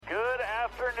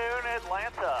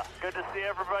Good to see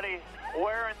everybody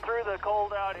wearing through the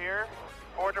cold out here.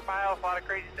 400 miles, a lot of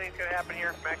crazy things going to happen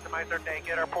here. Maximize our day,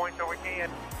 get our points where we can.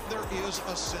 There is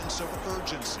a sense of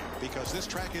urgency because this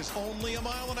track is only a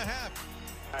mile and a half.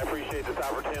 I appreciate this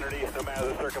opportunity. No matter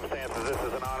the circumstances, this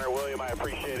is an honor. William, I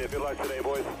appreciate it. Good luck today,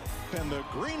 boys. And the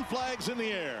green flag's in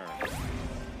the air.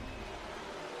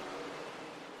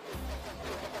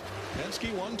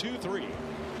 Penske 1, 2, 3.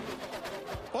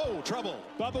 Oh, trouble.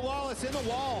 Bubba Wallace in the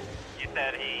wall. You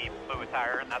said he blew a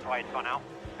tire and that's why he spun out?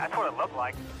 That's what it looked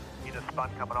like. He just spun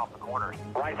coming off the corners.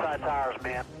 Right side tires,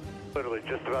 man. Literally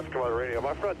just about to come on the radio.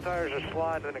 My front tires are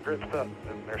sliding and it grips up.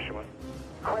 And there she went.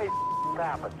 Crazy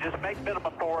happen. Just make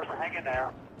minimum force, hang in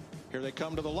there. Here they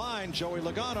come to the line. Joey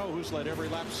Logano, who's led every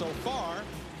lap so far,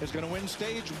 is going to win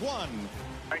stage 1.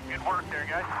 Hey, good work there,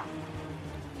 guys.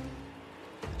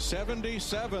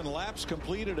 77 laps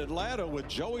complete at Atlanta with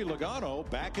Joey Logano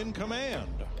back in command.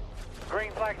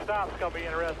 Green flag stop's going to be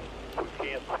interesting. We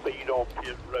can't speed on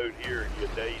pit road here in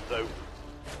your days over.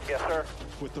 Yes, sir.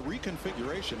 With the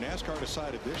reconfiguration, NASCAR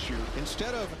decided this year,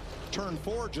 instead of turn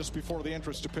 4 just before the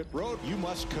entrance to pit road, you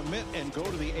must commit and go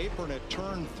to the apron at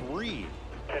turn 3.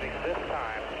 Pitting this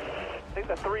time. I think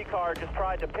the 3 car just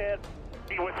tried to pit.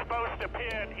 He was supposed to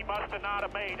pit. He must have not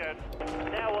have made it.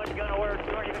 Now what's going to work?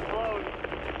 You aren't even close.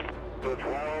 It's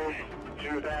low,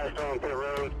 2 fast on pit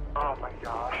road. Oh my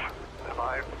gosh. Am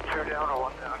I 2 down or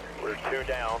 1 down? We're 2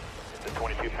 down. The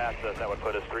 22 passes us. That would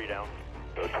put us 3 down.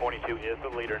 So 22 is the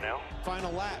leader now.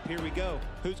 Final lap. Here we go.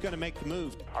 Who's going to make the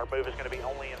move? Our move is going to be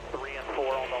only in 3 and 4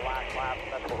 on the last lap.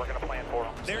 That's what we're going to plan for.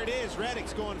 There it is.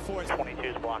 Reddick's going for it.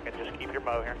 22's blocking. Just keep your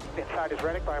mow here. Inside is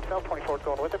Reddick by himself. 24's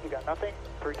going with him. You got nothing.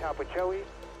 3 top with Joey.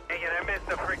 Dang it, I missed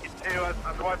the freaking 2.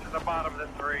 I was watching the bottom of the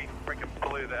 3. Freaking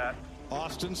blew that.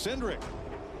 Austin Cindric,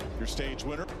 your stage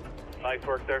winner. Nice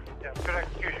work there. Yeah, good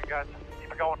execution, guys.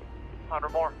 Keep it going. 100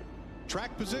 more.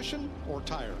 Track position or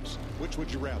tires? Which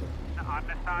would you rather? On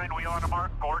this side, wheel on the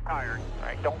mark, 4 tires. All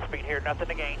right, don't speed here, nothing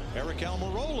to gain. Eric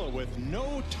Almirola with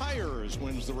no tires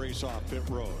wins the race off pit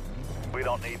road. We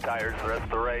don't need tires the rest of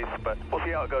the race, but we'll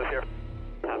see how it goes here.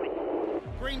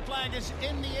 Green flag is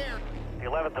in the air. The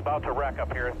 11th's about to wreck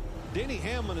up here. Denny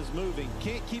Hamlin is moving.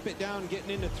 Can't keep it down, getting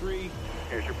into 3.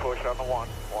 Here's your push on the 1.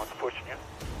 1's pushing you.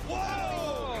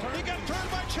 Whoa! He got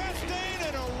turned by Chastain,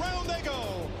 and around they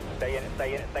go. Stay in it,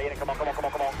 stay in it, stay in it. Come on, come on, come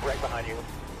on, come on. Right behind you.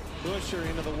 Busher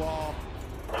into the wall.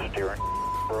 Steering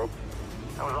broke.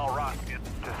 That was all rock.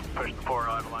 Just pushed the 4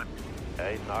 on line.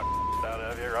 Yeah, he's knocked out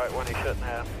of here right when he shouldn't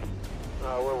have.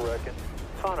 We're wrecking.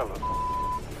 Son of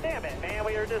a... Damn it, man.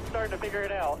 We were just starting to figure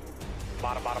it out.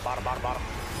 Bottom, bottom, bottom, bottom, bottom.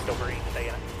 Still green. Stay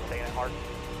in it. Stay in it hard.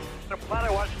 I'm glad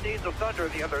I watched Deeds of Thunder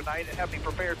the other night and have me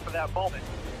prepared for that moment.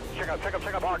 Check up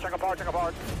hard, check up hard, check up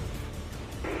hard.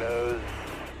 Nose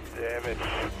damage.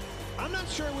 I'm not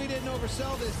sure we didn't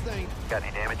oversell this thing. Got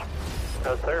any damage?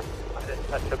 No, sir. I didn't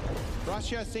touch him. Ross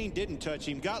Chastain didn't touch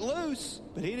him. Got loose,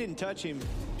 but he didn't touch him.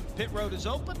 Pit road is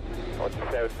open. What's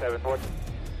 7, what?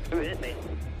 Who hit me?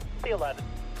 The 11.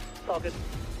 It's all good.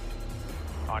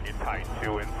 On your tight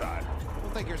 2 inside. I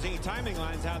don't think there's any timing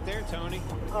lines out there, Tony.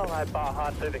 Oh, I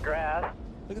Baja through the grass.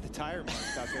 Look at the tire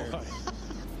marks out there.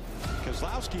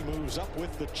 Kozlowski moves up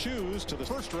with the choose to the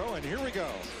first row, and here we go.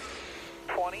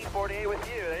 20, 48 with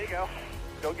you. There you go.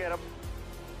 Go get him.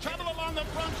 Trouble along the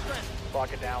front stretch.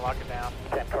 Lock it down, lock it down.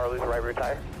 10 car, lose the right rear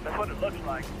tire. That's what it looks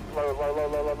like. Low, low, low,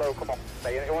 low, low, low. Come on.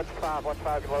 Stay in it. 1-5,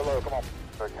 1-5, low, low. Come on.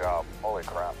 Good job. Holy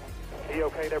crap. Are you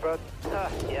okay there, bud?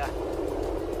 Yeah.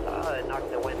 It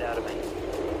knocked the wind out of me.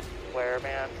 Where,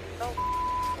 man? Don't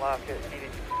lock it.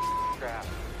 Needed crap.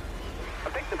 I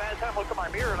think the bad time I looked at my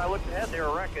mirror and I looked ahead, they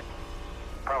were wrecking.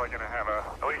 Probably going to have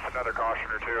at least another caution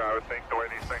or 2, I would think, the way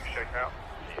these things shake out.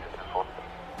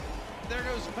 There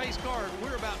goes the pace car.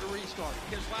 We're about to restart.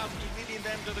 Keselowski leading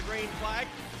them to the green flag.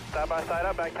 Side by side,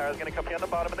 up back tire's going to come in on the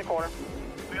bottom of the corner.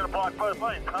 We're going to block both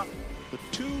lanes, huh? The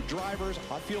 2 drivers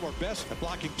on field are best at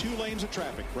blocking 2 lanes of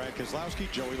traffic. Brad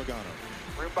Keselowski, Joey Logano.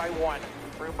 Room by 1.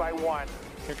 Room by 1.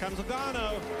 Here comes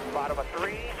Logano. Bottom of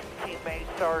 3.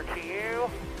 Teammates are to you.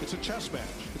 It's a chess match.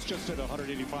 It's just at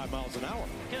 185 miles an hour.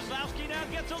 Keselowski now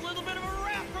gets a little bit of a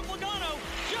wrap from Logano.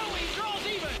 Joey draws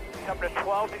even. Coming to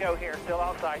 12 to go here. Still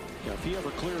outside. Yeah, if he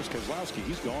ever clears Keselowski,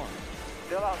 he's gone.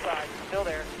 Still outside. Still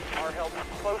there. Our help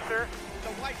closer. The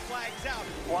white flag's out.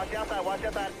 Watch outside. Watch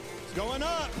outside. It's going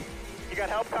up. You got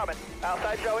help coming.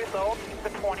 Outside Joey, sold. Keep the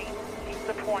 20. Keep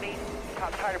the 20.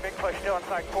 Top tire, big push. Still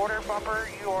inside quarter. Bumper.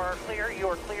 You are clear. You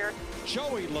are clear.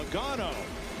 Joey Logano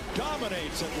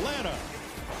dominates Atlanta.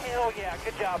 Hell yeah.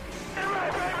 Good job. Get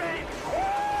right, baby.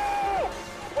 Woo!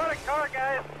 What a car,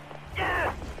 guys.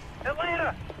 Yes!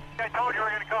 Atlanta! I told you we were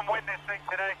going to come win this thing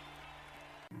today.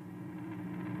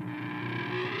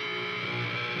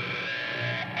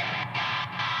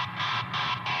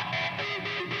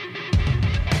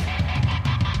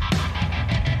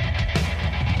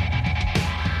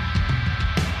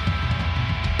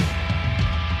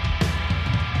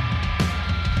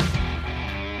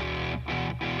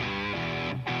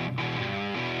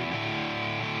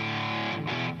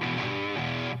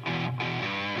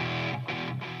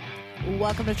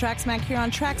 Welcome to TrackSmack here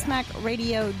on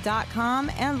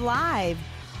TrackSmackRadio.com and live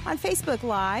on Facebook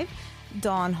Live.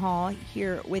 Dawn Hall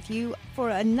here with you for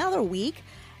another week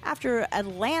after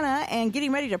Atlanta and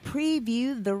getting ready to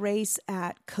preview the race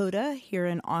at COTA here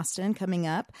in Austin coming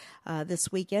up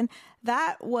this weekend.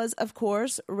 That was, of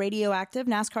course, Radioactive,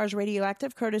 NASCAR's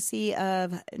Radioactive, courtesy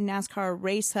of NASCAR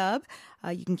Race Hub.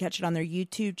 You can catch it on their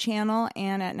YouTube channel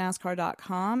and at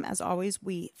NASCAR.com. As always,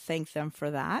 we thank them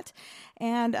for that.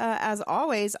 And as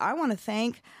always, I want to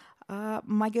thank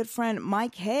my good friend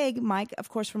Mike Haig. Mike, of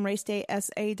course, from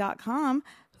RacedaySA.com,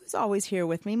 who's always here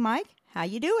with me. Mike, how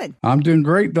you doing? I'm doing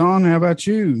great, Dawn. How about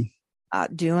you?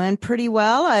 Doing pretty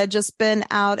well. I just been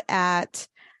out at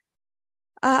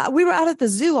we were out at the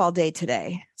zoo all day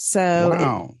today. So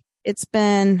wow. It's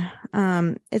been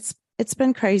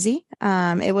crazy.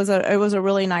 It was a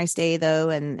really nice day though,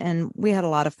 and we had a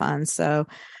lot of fun. So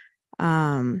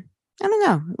I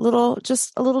don't know,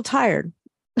 just a little tired.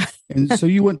 And so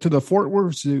you went to the Fort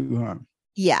Worth Zoo, huh?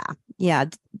 Yeah.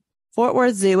 Fort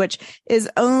Worth Zoo, which is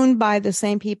owned by the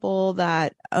same people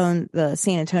that own the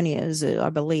San Antonio Zoo, I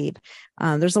believe.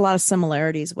 There's a lot of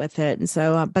similarities with it. And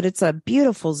so, but it's a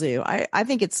beautiful zoo. I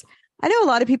know a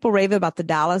lot of people rave about the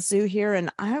Dallas Zoo here, and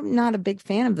I'm not a big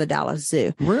fan of the Dallas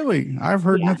Zoo. Really? I've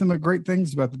heard nothing but great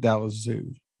things about the Dallas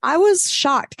Zoo. I was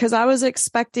shocked because I was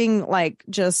expecting like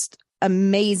just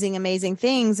amazing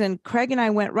things. And Craig and I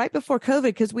went right before COVID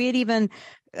because we had even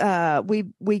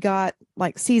we got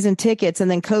like season tickets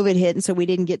and then COVID hit. And so we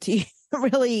didn't get to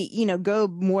really, go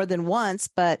more than once,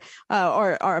 but,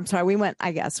 or I'm sorry, we went,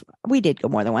 I guess we did go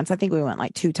more than once. I think we went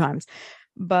like 2 times,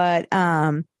 but,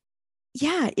 I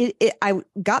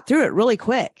got through it really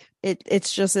quick.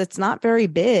 It's not very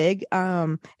big.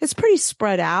 It's pretty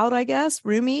spread out, I guess,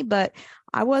 roomy, but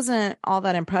I wasn't all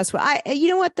that impressed with. You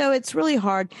know what though? It's really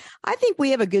hard. I think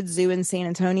we have a good zoo in San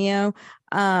Antonio.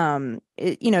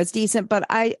 It's decent, but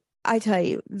I tell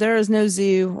you, there is no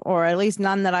zoo, or at least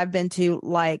none that I've been to,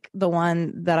 like the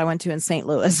one that I went to in St.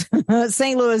 Louis.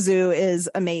 St. Louis Zoo is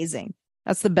amazing.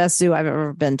 That's the best zoo I've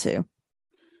ever been to.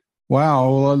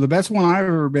 Wow. Well, the best one I've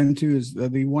ever been to is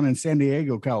the one in San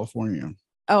Diego, California.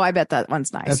 Oh, I bet that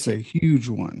one's nice. That's a huge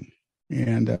one.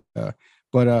 And,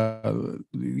 but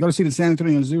you got to see the San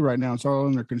Antonio Zoo right now. It's all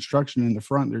under construction in the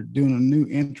front. They're doing a new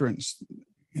entrance,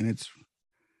 and it's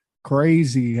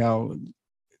crazy how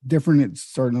different it's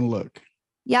starting to look.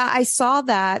 Yeah, I saw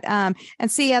that. And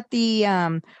see at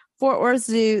the Fort Worth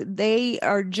Zoo, they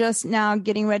are just now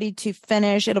getting ready to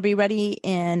finish. It'll be ready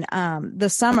in the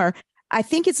summer. I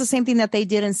think it's the same thing that they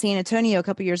did in San Antonio a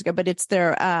couple years ago, but it's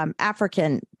their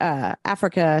Africa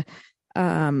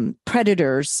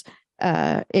predators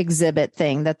exhibit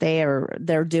thing that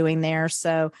they're doing there.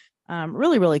 So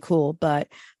really, really cool. But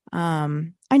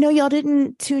I know y'all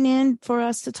didn't tune in for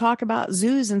us to talk about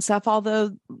zoos and stuff,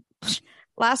 although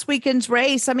last weekend's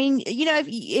race, I mean,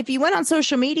 if you went on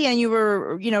social media and you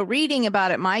were, reading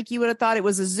about it, Mike, you would have thought it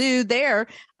was a zoo there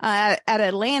at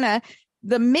Atlanta.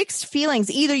 The mixed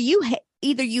feelings, either you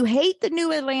hate the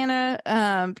new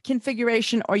Atlanta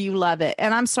configuration or you love it.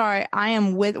 And I'm sorry,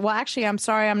 I'm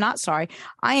sorry, I'm not sorry.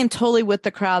 I am totally with the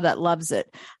crowd that loves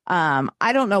it.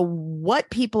 I don't know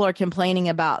what people are complaining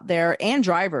about there, and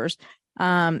drivers.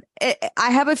 I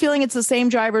have a feeling it's the same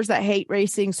drivers that hate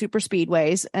racing super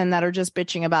speedways and that are just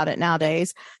bitching about it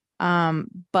nowadays.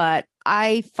 But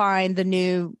I find the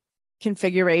new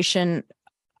configuration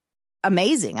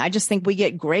amazing. I just think we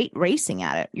get great racing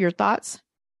at it. Your thoughts?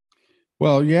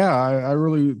 Well, yeah, I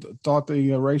really thought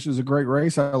the race was a great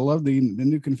race. I love the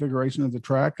new configuration of the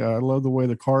track. I love the way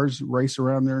the cars race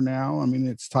around there now. I mean,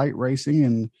 it's tight racing,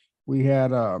 and we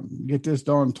had, get this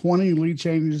done, 20 lead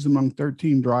changes among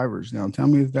 13 drivers. Now, tell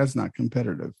me if that's not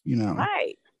competitive,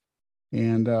 Right.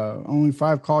 And only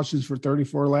 5 cautions for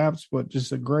 34 laps, but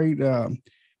just a great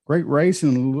race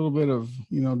and a little bit of,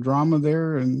 drama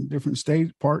there and different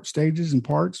stages and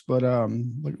parts. But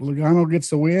Logano gets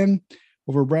the win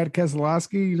over Brad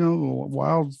Keselowski, a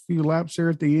wild few laps there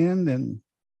at the end. And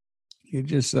it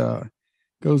just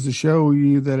goes to show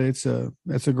you that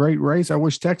that's a great race. I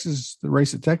wish the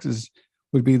race at Texas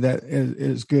would be that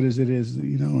as good as it is,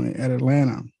 at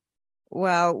Atlanta.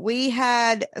 Well, we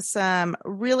had some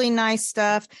really nice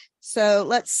stuff. So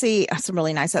let's see, some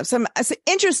really nice stuff, some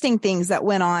interesting things that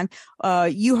went on.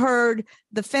 You heard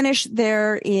the finish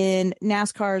there in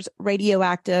NASCAR's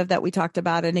Radioactive that we talked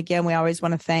about. And again, we always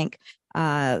want to thank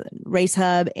Race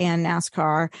Hub and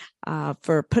NASCAR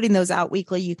for putting those out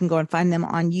weekly. You can go and find them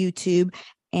on YouTube.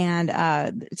 And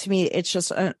to me, it's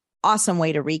just an awesome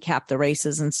way to recap the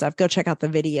races and stuff. Go check out the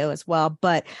video as well.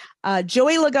 But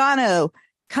Joey Logano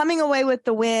coming away with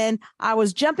the win. I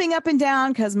was jumping up and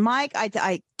down because Mike,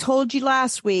 I told you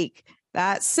last week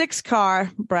that 6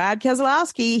 car, Brad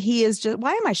Keselowski, he is just,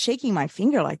 why am I shaking my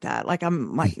finger like that? Like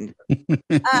I'm like,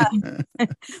 and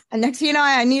next thing you know,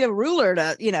 I need a ruler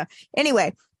to,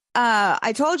 anyway,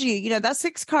 I told you, that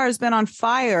 6 car has been on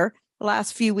fire the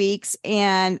last few weeks,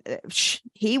 and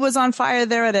he was on fire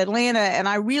there at Atlanta, and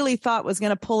I really thought was going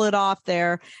to pull it off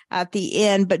there at the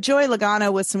end. But Joey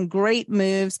Logano with some great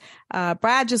moves.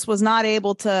 Brad just was not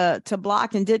able to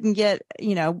block and didn't get,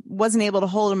 wasn't able to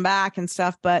hold him back and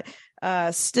stuff, but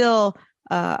still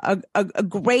a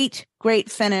great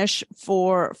finish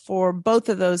for both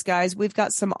of those guys. We've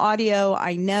got some audio,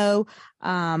 I know,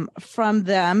 from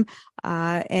them.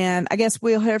 And I guess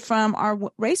we'll hear from our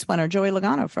race winner, Joey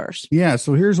Logano, first. Yeah.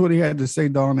 So here's what he had to say,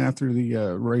 Dawn, after the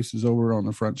race is over on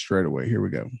the front straightaway. Here we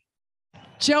go.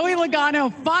 Joey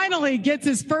Logano finally gets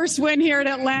his first win here at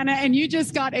Atlanta, and you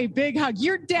just got a big hug.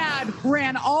 Your dad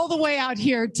ran all the way out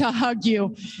here to hug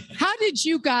you. How did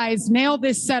you guys nail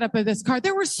this setup of this car?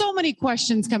 There were so many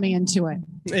questions coming into it.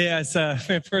 Yeah,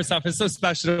 first off, it's so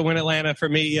special to win Atlanta for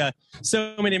me.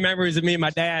 So many memories of me and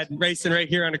my dad racing right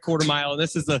here on a quarter mile.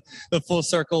 This is the full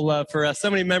circle for us.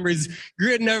 So many memories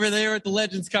gritting over there with the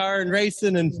Legends car and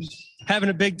racing and having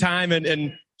a big time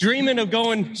and dreaming of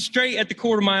going straight at the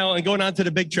quarter mile and going on to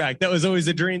the big track. That was always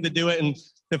a dream to do it, and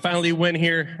to finally win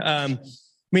here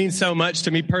means so much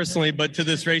to me personally, but to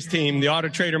this race team, the Auto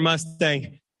Trader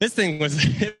Mustang. This thing was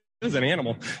an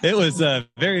animal. It was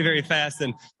very, very fast,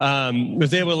 and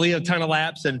was able to lead a ton of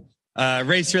laps and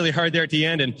race really hard there at the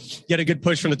end and get a good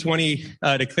push from the 20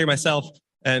 to clear myself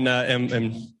and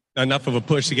enough of a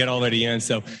push to get all the way to the end.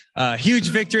 So huge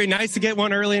victory. Nice to get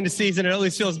one early in the season. It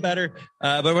always feels better,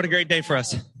 but what a great day for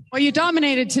us. Well, you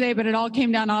dominated today, but it all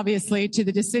came down, obviously, to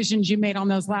the decisions you made on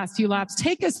those last few laps.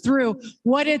 Take us through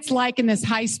what it's like in this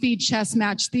high-speed chess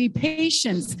match, the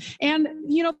patience and,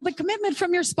 the commitment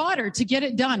from your spotter to get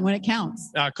it done when it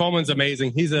counts. Coleman's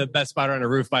amazing. He's the best spotter on the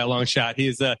roof by a long shot.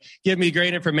 He's given me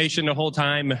great information the whole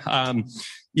time.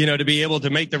 To be able to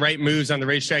make the right moves on the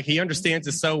racetrack. He understands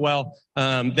it so well.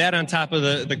 That on top of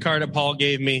the car that Paul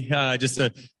gave me, just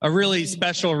a really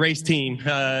special race team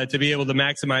to be able to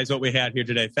maximize what we had here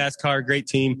today. Fast car, great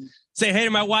team. Say hey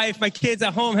to my wife, my kids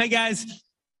at home. Hey, guys,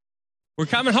 we're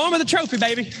coming home with a trophy,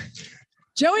 baby.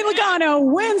 Joey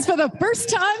Logano wins for the first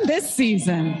time this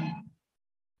season.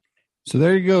 So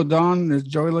there you go, Don. There's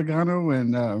Joey Logano,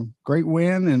 and great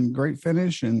win and great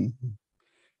finish, and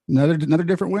another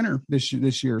different winner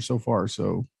this year so far.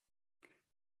 So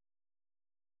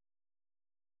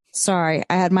sorry,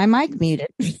 I had my mic muted.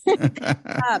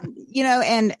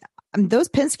 And those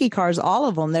Penske cars, all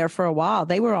of them there for a while,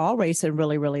 they were all racing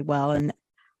really, really well. And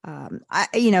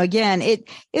again, it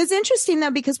was interesting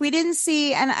though, because we didn't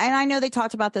see, and I know they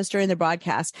talked about this during the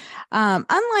broadcast.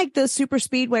 Unlike the super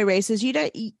speedway races, you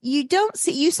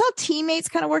saw teammates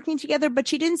kind of working together,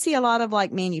 but you didn't see a lot of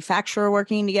like manufacturer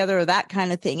working together or that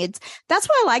kind of thing. That's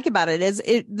what I like about it is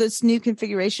this new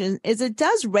configuration is it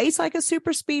does race like a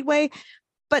super speedway,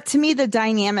 but to me, the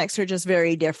dynamics are just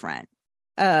very different.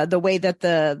 The way that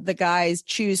the guys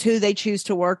choose who they choose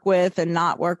to work with and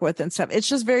not work with and stuff. It's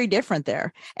just very different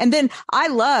there. And then I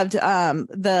loved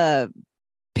the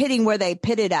pitting where they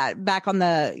pitted at back on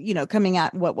the, coming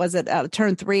at, what was it,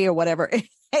 turn 3 or whatever.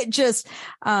 It just,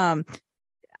 I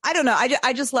don't know.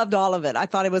 I just loved all of it. I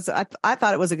thought it was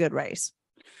a good race.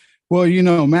 Well,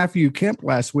 Matthew Kemp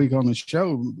last week on the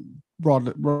show brought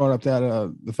up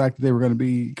that the fact that they were going to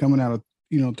be coming out of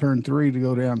turn 3 to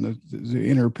go down the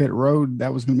inner pit road,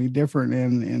 that was going to be different.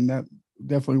 And that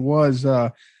definitely was.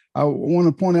 I want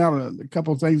to point out a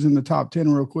couple of things in the top 10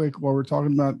 real quick while we're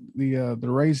talking about the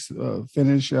race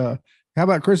finish. How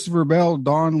about Christopher Bell,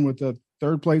 Dawn, with a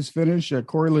 3rd place finish?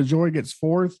 Corey LaJoie gets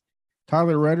 4th.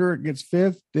 Tyler Reddick gets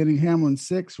 5th. Denny Hamlin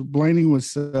 6th. Blaney was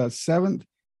 7th.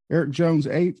 Eric Jones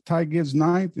 8th. Ty Gibbs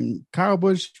 9th. And Kyle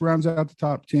Busch rounds out the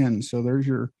top 10. So there's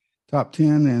your top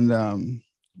 10. And,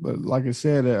 but like I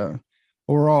said,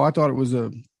 overall, I thought it was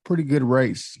a pretty good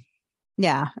race.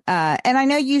 Yeah. And I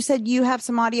know you said you have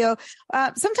some audio.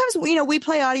 Sometimes, we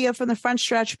play audio from the front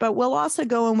stretch, but we'll also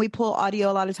go and we pull audio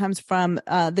a lot of times from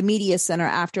the media center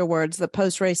afterwards, the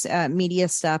post-race media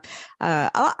stuff.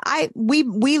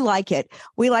 We like it.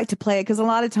 We like to play it because a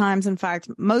lot of times, in fact,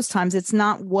 most times it's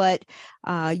not what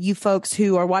you folks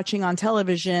who are watching on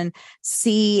television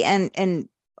see and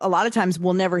a lot of times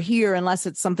we'll never hear unless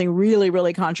it's something really,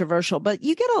 really controversial, but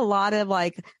you get a lot of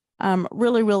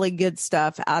really, really good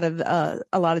stuff out of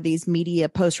a lot of these media,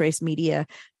 post-race media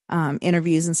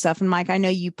interviews and stuff. And Mike, I know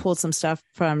you pulled some stuff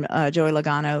from Joey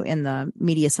Logano in the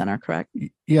media center, correct?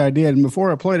 Yeah, I did. And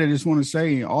before I played, I just want to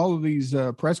say all of these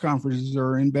press conferences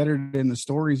are embedded in the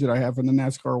stories that I have in the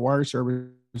NASCAR Wire Service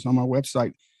on my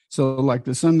website. So like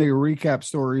the Sunday recap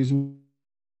stories,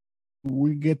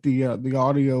 we get the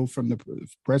audio from the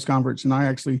press conference, and I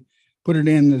actually put it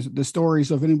in the story.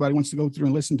 So if anybody wants to go through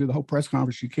and listen to the whole press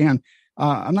conference, you can.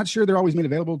 I'm not sure they're always made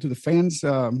available to the fans.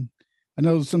 I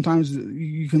know sometimes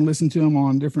you can listen to them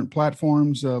on different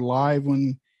platforms live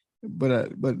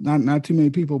but not too many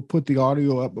people put the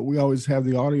audio up, but we always have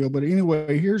the audio. But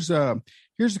anyway, here's a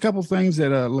couple things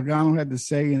that Logano had to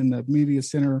say in the media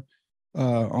center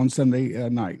on Sunday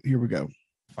night. Here we go.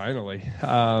 Finally,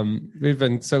 we've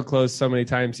been so close so many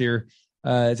times here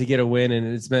to get a win, and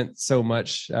it's meant so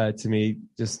much to me,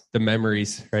 just the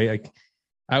memories, right? Like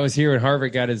I was here when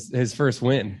Harvick got his first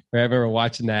win, right? I remember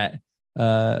watching that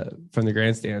from the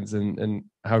grandstands and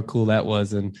how cool that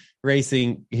was, and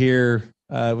racing here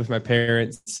with my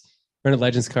parents, running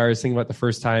Legends cars, thinking about the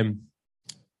first time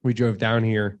we drove down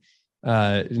here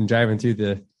and driving through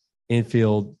the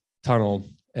infield tunnel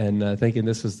and thinking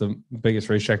this was the biggest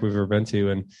racetrack we've ever been to.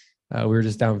 And we were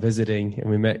just down visiting, and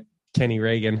we met Kenny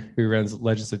Reagan, who runs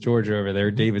Legends of Georgia over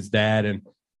there, David's dad. And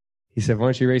he said, why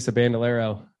don't you race a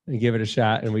Bandolero and give it a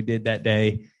shot? And we did that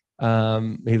day.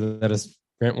 He let us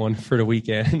rent one for the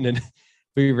weekend, and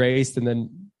we raced, and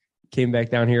then came back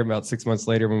down here about 6 months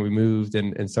later when we moved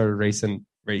and started racing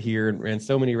right here and ran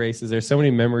so many races. There's so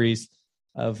many memories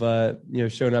of,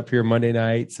 showing up here Monday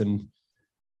nights and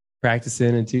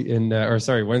practicing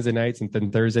Wednesday nights, and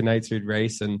then Thursday nights we'd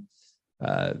race. And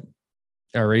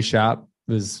our race shop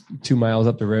was 2 miles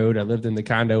up the road. I lived in the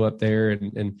condo up there,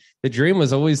 and the dream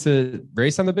was always to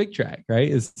race on the big track,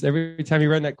 right? It's every time you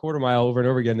run that quarter mile over and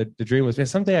over again, the dream was, man,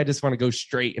 someday I just want to go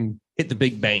straight and hit the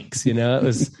big banks. It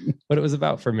was what it was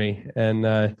about for me. And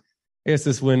I guess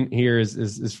this win here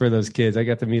is for those kids. I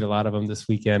got to meet a lot of them this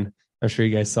weekend. I'm sure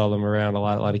you guys saw them around, a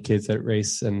lot of kids that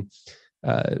race, and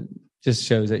just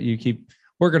shows that you keep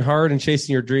working hard and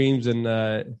chasing your dreams, and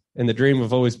the dream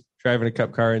of always driving a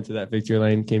cup car into that victory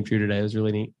lane came true today. It was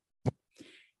really neat.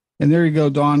 And there you go,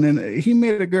 Don. And he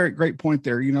made a great point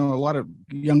there. A lot of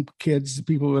young kids,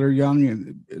 people that are young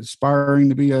and aspiring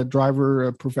to be a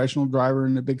professional driver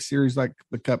in a big series like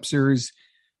the Cup Series.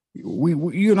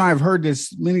 You and I have heard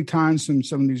this many times from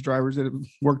some of these drivers that have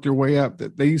worked their way up,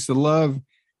 that they used to love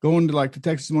going to like the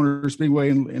Texas Motor Speedway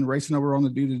and racing over on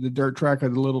the dirt track, or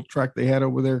the little track they had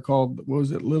over there called, what was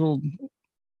it? Little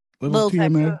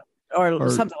TMA? Or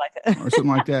something like that. Or something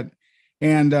like that.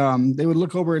 And they would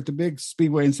look over at the big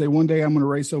speedway and say, one day I'm going to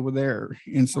race over there.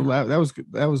 And so that was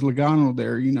Logano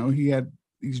there. He had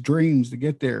these dreams to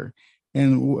get there.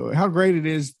 And how great it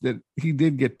is that he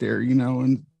did get there,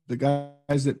 and the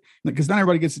guys that, because not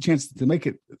everybody gets a chance to make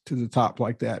it to the top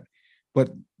like that. But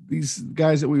these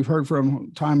guys that we've heard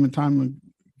from time and time,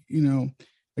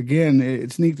 again,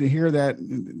 it's neat to hear that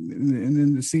and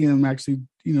then to see them actually,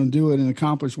 do it and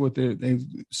accomplish what they've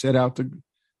set out to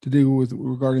do with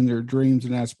regarding their dreams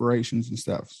and aspirations and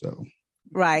stuff. So,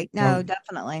 right. No,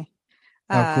 definitely.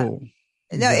 How cool.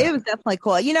 No, it was definitely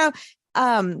cool.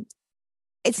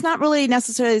 It's not really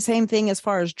necessarily the same thing as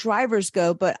far as drivers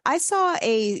go, but I saw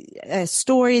a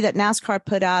story that NASCAR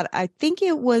put out. I think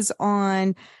it was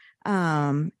on,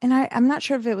 and I'm not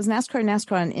sure if it was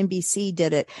NASCAR on NBC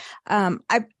did it. I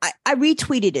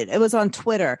retweeted it. It was on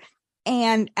Twitter.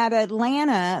 And at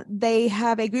Atlanta, they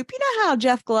have a group. You know how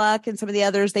Jeff Gluck and some of the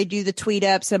others, they do the tweet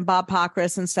ups, and Bob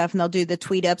Pockris and stuff, and they'll do the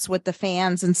tweet ups with the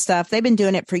fans and stuff. They've been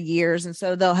doing it for years. And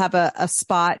so they'll have a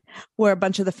spot where a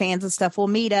bunch of the fans and stuff will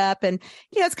meet up. And,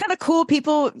 it's kind of cool.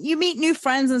 You meet new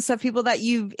friends and stuff, people that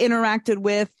you've interacted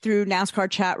with through NASCAR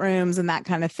chat rooms and that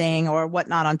kind of thing, or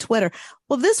whatnot on Twitter.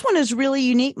 Well, this one is really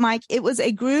unique, Mike. It was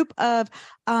a group of,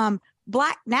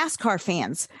 Black NASCAR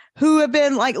fans who have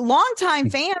been like longtime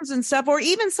fans and stuff, or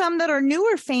even some that are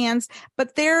newer fans,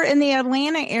 but they're in the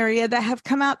Atlanta area that have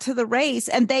come out to the race,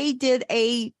 and they did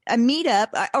a meetup,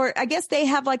 or I guess they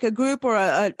have like a group or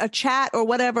a chat or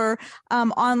whatever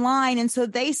online. And so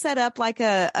they set up like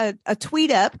a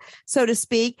tweet up, so to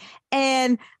speak.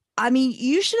 And I mean,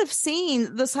 you should have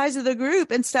seen the size of the group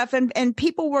and stuff. And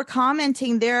people were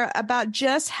commenting there about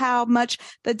just how much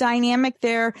the dynamic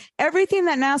there, everything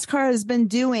that NASCAR has been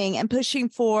doing and pushing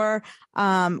for,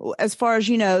 as far as,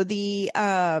 the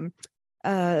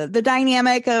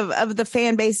dynamic of the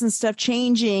fan base and stuff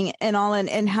changing and all,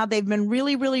 and how they've been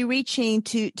really, really reaching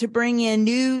to bring in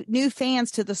new fans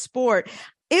to the sport.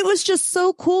 It was just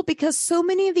so cool because so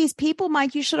many of these people,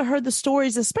 Mike, you should have heard the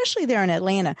stories, especially there in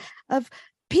Atlanta, of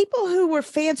people who were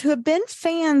fans, who have been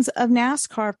fans of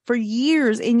NASCAR for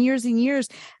years and years and years,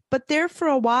 but there for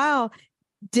a while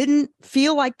didn't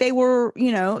feel like they were,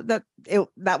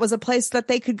 that was a place that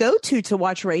they could go to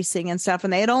watch racing and stuff.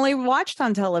 And they had only watched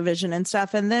on television and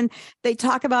stuff. And then they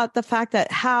talk about the fact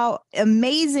that how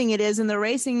amazing it is in the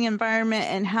racing environment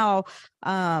and how,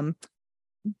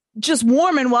 just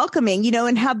warm and welcoming,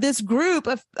 and have this group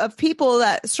of people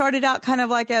that started out kind of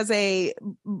like as a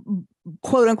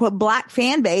quote unquote black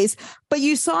fan base, but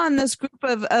you saw in this group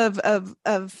of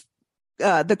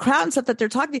the crowd and stuff that they're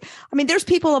talking to. I mean, there's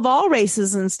people of all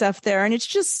races and stuff there. And it's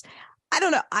just, I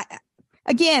don't know.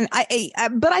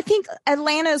 But I think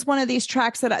Atlanta is one of these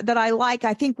tracks that I like.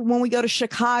 I think when we go to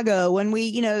Chicago, when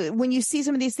when you see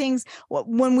some of these things,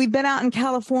 when we've been out in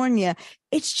California,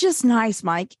 it's just nice,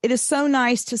 Mike. It is so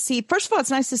nice to see. First of all,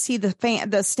 it's nice to see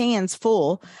the stands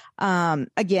full,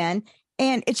 again.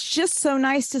 And it's just so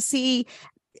nice to see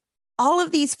all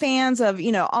of these fans of,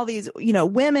 all these,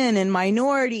 women and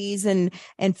minorities and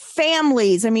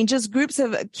families. I mean, just groups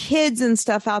of kids and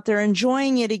stuff out there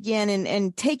enjoying it again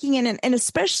and taking in, and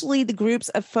especially the groups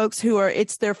of folks who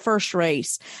it's their first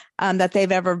race, that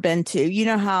they've ever been to. You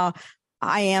know how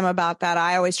I am about that.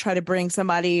 I always try to bring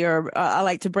somebody, or I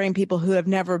like to bring people who have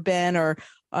never been, or,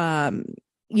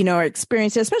 or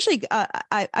experienced it. Especially,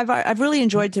 I've really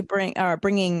enjoyed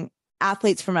bringing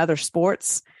athletes from other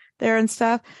sports there and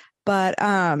stuff. But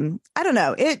I don't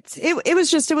know.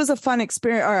 It was a fun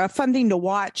experience, or a fun thing to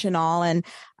watch and all. And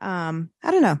I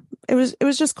don't know. It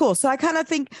was just cool. So I kind of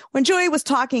think when Joey was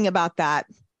talking about that,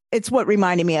 it's what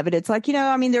reminded me of it. It's like,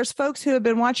 there's folks who have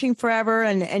been watching forever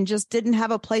and just didn't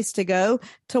have a place to go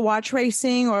to watch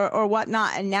racing or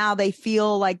whatnot. And now they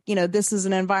feel like, this is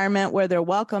an environment where they're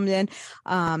welcomed in.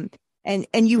 And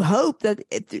you hope that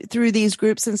through these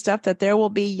groups and stuff that there will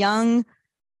be young,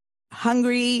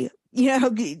 hungry,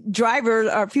 drivers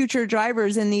or future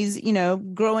drivers in these,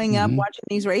 growing up watching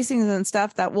these racings and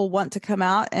stuff that will want to come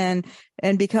out and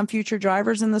become future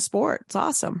drivers in the sport. It's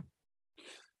awesome.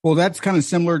 Well, that's kind of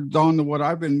similar, Dawn, to what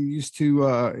I've been used to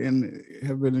and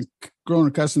have been grown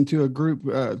accustomed to a group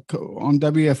on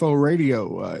WFO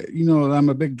radio. I'm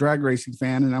a big drag racing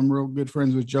fan, and I'm real good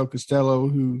friends with Joe Costello,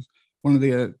 who's one of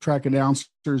the track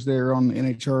announcers there on the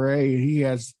NHRA. He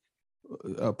has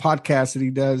a podcast that he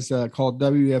does called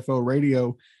WFO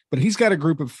Radio, but he's got a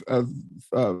group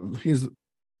of his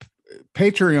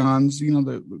Patreons,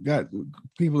 that got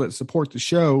people that support the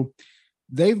show.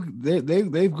 They've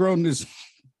grown this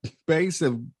base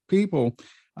of people.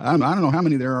 I don't know how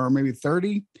many there are, maybe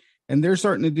 30, and they're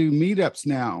starting to do meetups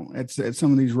now at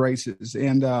some of these races.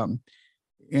 And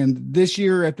this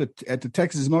year at the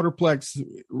Texas Motorplex,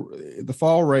 the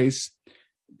fall race,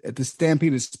 at the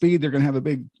Stampede of Speed, they're going to have a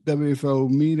big WFO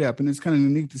meetup, and it's kind of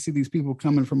neat to see these people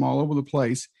coming from all over the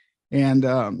place. And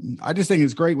I just think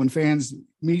it's great when fans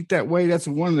meet that way. That's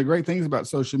one of the great things about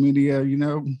social media.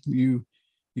 You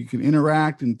can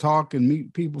interact and talk and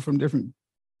meet people from different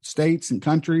states and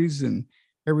countries and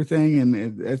everything.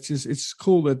 And it's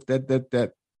cool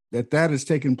that has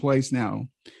taken place now.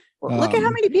 Look at how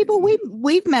many people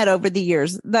we've met over the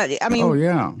years. Oh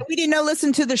yeah, we didn't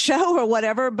listen to the show or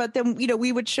whatever, but then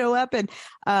we would show up, and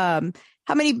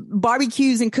how many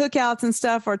barbecues and cookouts and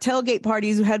stuff or tailgate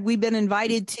parties had we been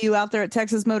invited to out there at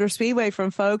Texas Motor Speedway from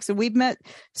folks, and we've met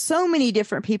so many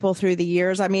different people through the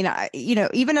years. I mean,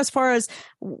 even as far as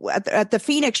at the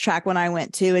Phoenix track when I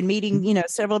went to, and meeting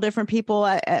several different people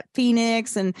at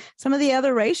Phoenix and some of the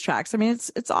other racetracks. I mean,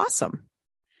 it's awesome.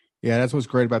 Yeah, that's what's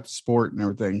great about the sport and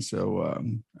everything. So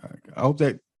I hope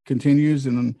that continues,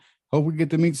 and hope we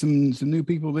get to meet some new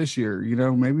people this year.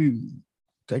 Maybe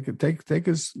take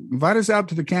us, invite us out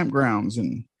to the campgrounds,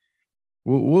 and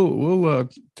we'll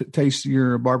taste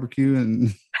your barbecue,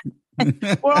 and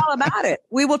we're all about it.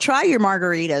 We will try your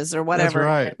margaritas or whatever.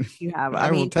 That's right. You have. I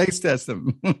will taste test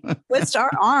them. Twist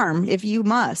our arm if you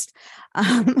must.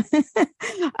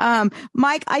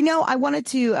 Mike, I know I wanted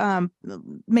to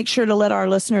make sure to let our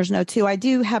listeners know too. I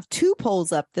do have 2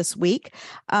 polls up this week.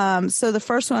 So the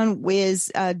first one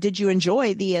is, did you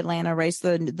enjoy the Atlanta race,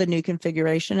 the new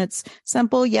configuration? It's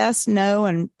simple, yes, no,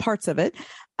 and parts of it.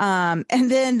 And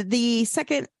then the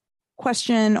second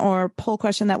question or poll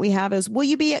question that we have is, will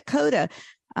you be at COTA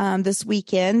this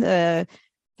weekend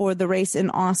for the race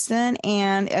in Austin?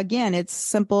 And again, it's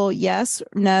simple, yes,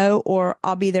 no, or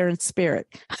I'll be there in spirit.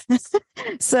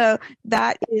 So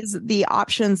that is the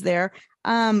options there.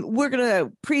 We're going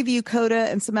to preview COTA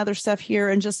and some other stuff here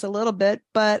in just a little bit,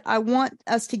 but I want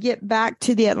us to get back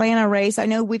to the Atlanta race. I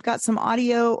know we've got some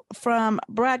audio from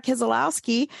Brad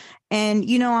Keselowski, and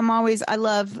I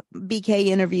love BK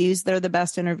interviews. They're the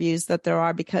best interviews that there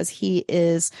are, because he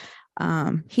is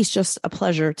He's just a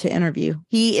pleasure to interview.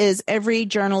 He is every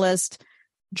journalist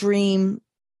dream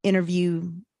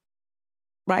interview,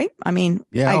 right? I mean,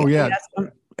 yeah,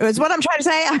 it's what I'm trying to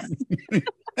say.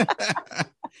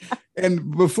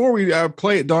 And before we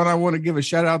play it, Dawn, I want to give a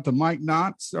shout out to Mike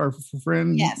Knotts, our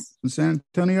friend in San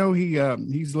Antonio.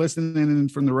 He's listening in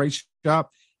from the race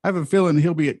shop. I have a feeling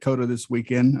he'll be at COTA this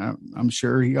weekend. I'm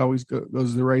sure he always goes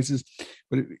to the races,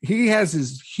 but he has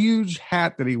his huge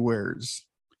hat that he wears.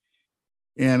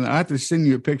 And I have to send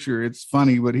you a picture. It's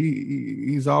funny, but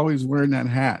he's always wearing that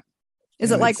hat.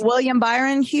 Is it like William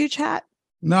Byron huge hat?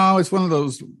 No, it's one of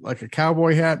those, like a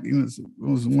cowboy hat. You know, it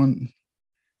was one.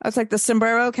 It's like the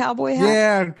sombrero cowboy hat.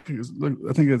 Yeah,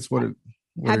 I think that's what it.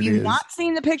 Have you not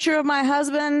seen the picture of my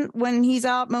husband when he's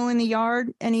out mowing the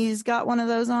yard and he's got one of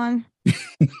those on?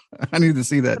 I need to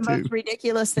see that the too. Most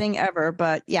ridiculous thing ever,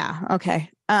 but yeah, okay.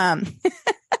 Hey,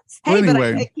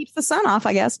 anyway, but it keeps the sun off,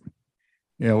 I guess.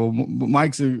 Yeah, well,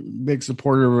 Mike's a big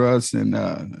supporter of us,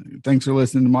 and thanks for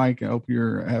listening to Mike. I hope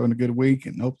you're having a good week,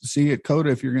 and hope to see you at COTA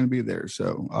if you're going to be there.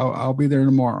 So I'll be there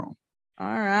tomorrow. All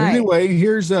right. But anyway,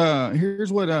 here's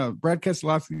what Brad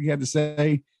Keselowski had to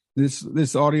say.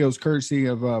 This audio is courtesy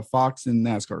of Fox and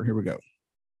NASCAR. Here we go.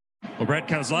 Well, Brad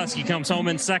Keselowski comes home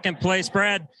in second place.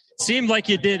 Brad, seemed like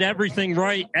you did everything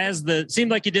right as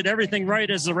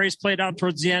the race played out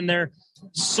towards the end there.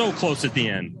 So close at the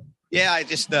end. Yeah, I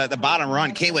just the bottom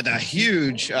run came with a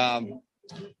huge run.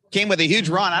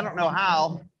 I don't know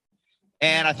how,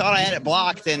 and I thought I had it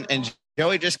blocked, and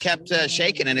Joey just kept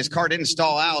shaking, and his car didn't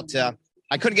stall out.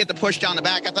 I couldn't get the push down the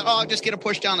back. I thought, I'll just get a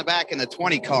push down the back, and the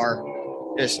 20 car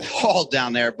just hauled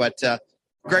down there. But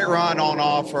great run all in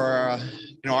all for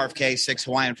RFK 6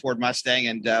 Hawaiian Ford Mustang,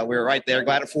 and we were right there.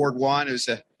 Glad Ford won. It was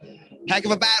a heck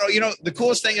of a battle. You know, the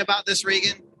coolest thing about this,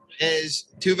 Regan, is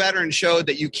two veterans showed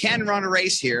that you can run a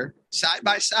race here side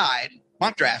by side,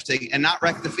 pump drafting, and not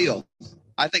wreck the field.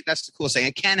 I think that's the coolest thing.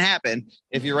 It can happen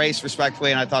if you race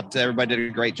respectfully, and I thought everybody did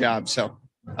a great job. So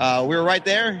we were right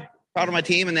there. Proud of my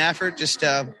team and the effort. Just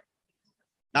not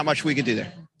much we could do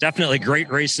there. Definitely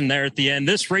great racing there at the end.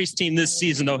 This race team this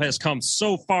season, though, has come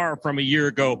so far from a year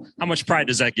ago. How much pride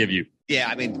does that give you? Yeah,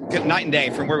 I mean, night and day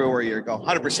from where we were a year ago.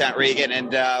 100% Regan.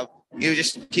 And you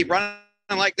just keep running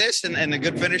like this, and the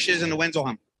good finishes and the wins will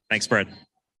come. Thanks, Brad.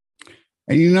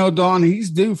 And Don, he's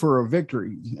due for a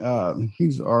victory.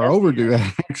 He's overdue,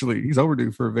 actually. He's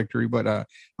overdue for a victory, but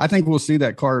I think we'll see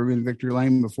that car in victory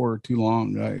lane before too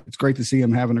long. It's great to see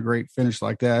him having a great finish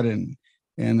like that, and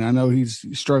I know he's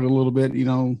struggled a little bit,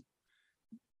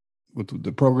 with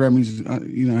the program he's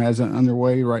has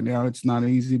underway right now. It's not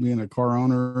easy being a car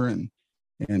owner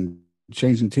and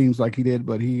changing teams like he did,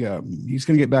 but he's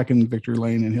going to get back in the victory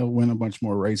lane, and he'll win a bunch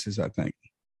more races, I think.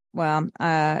 Well,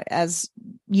 as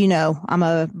you know, I'm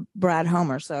a Brad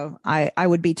homer, so I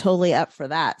would be totally up for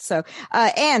that. So,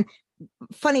 and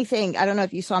funny thing, I don't know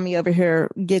if you saw me over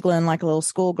here giggling like a little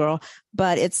schoolgirl,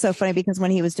 but it's so funny because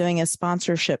when he was doing a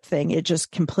sponsorship thing, it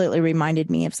just completely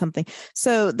reminded me of something.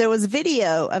 So there was a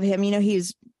video of him,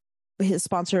 his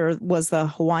sponsor was the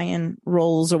Hawaiian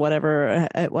rolls or whatever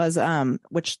it was,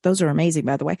 which those are amazing,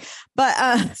 by the way, but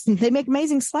they make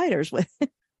amazing sliders with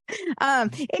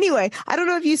anyway, I don't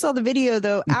know if you saw the video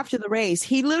though. After the race,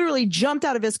 he literally jumped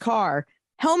out of his car,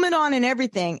 helmet on and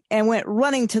everything, and went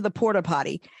running to the porta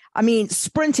potty. I mean,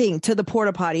 sprinting to the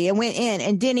porta potty and went in,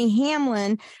 and Denny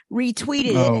Hamlin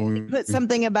retweeted it and put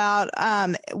something about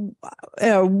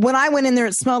when I went in there,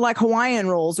 it smelled like Hawaiian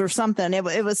rolls or something.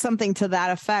 It was something to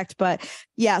that effect. But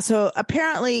yeah, so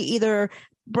apparently either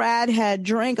Brad had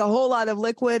drank a whole lot of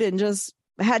liquid and just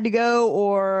had to go,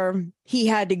 or he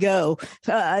had to go.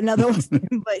 Another one,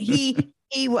 but he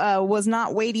was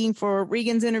not waiting for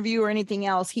Regan's interview or anything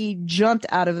else. He jumped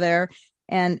out of there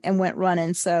and went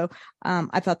running. So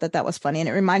I thought that was funny, and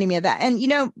it reminded me of that. And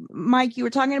Mike, you were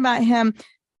talking about him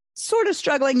sort of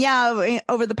struggling. Yeah,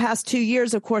 over the past 2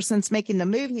 years, of course, since making the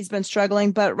move, he's been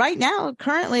struggling. But right now,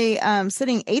 currently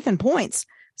sitting 8th in points.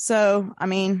 So, I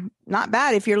mean, not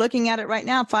bad. If you're looking at it right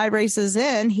now, 5 races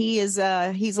in, he's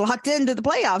locked into the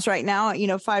playoffs right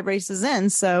now, 5 races in.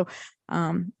 So,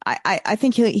 I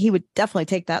think he would definitely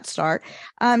take that start.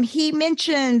 He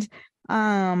mentioned,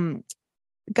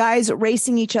 guys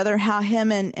racing each other, how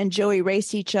him and Joey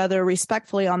raced each other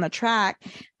respectfully on the track.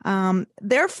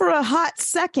 There for a hot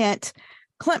second,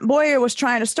 Clint Boyer was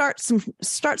trying to start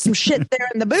some shit there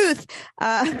in the booth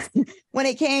when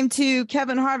it came to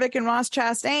Kevin Harvick and Ross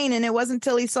Chastain, and it wasn't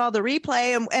until he saw the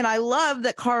replay. And I love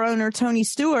that car owner Tony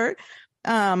Stewart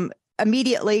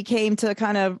immediately came to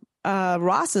kind of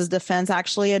Ross's defense,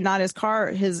 actually, and not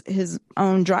his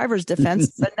own driver's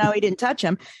defense. But no, he didn't touch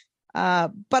him.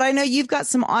 But I know you've got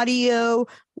some audio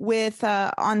with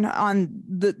on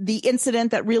the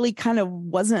incident that really kind of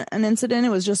wasn't an incident. It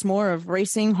was just more of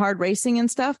racing, hard racing and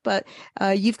stuff. But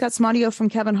you've got some audio from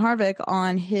Kevin Harvick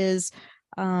on his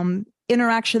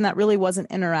interaction that really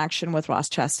wasn't interaction with Ross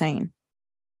Chastain.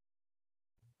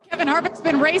 Kevin Harvick's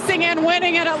been racing and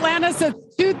winning at Atlanta since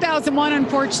 2001,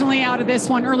 unfortunately out of this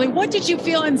one early. What did you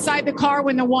feel inside the car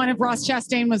when the one of Ross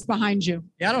Chastain was behind you?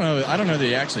 Yeah, I don't know that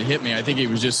he actually hit me. I think he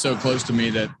was just so close to me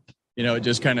that, it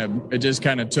just kind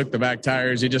of took the back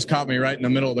tires. He just caught me right in the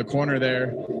middle of the corner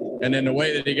there. And then the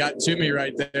way that he got to me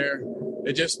right there,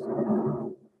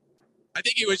 I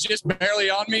think he was just barely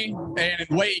on me, and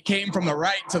the way he came from the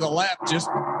right to the left just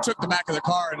took the back of the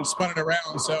car and spun it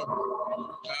around. So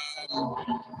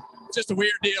just a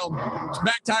weird deal.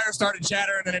 Back tire started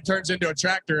chattering, and then it turns into a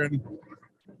tractor, and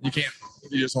you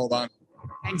just hold on.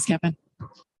 Thanks, Kevin.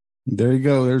 There you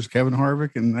go. There's Kevin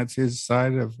Harvick, and that's his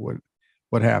side of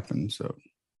what happened.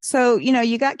 So,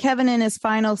 you got Kevin in his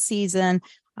final season.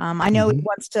 I know he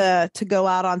wants to go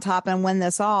out on top and win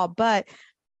this all, but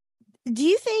do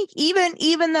you think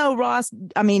even though Ross,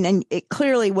 and it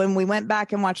clearly when we went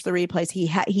back and watched the replays,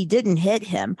 he didn't hit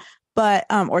him, but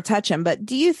or touch him. But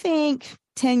do you think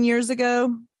 10 years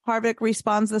ago Harvick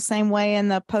responds the same way in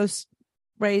the post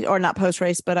race, or not post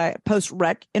race, but post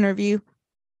wreck interview?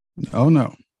 Oh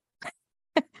no.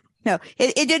 No,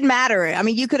 it didn't matter.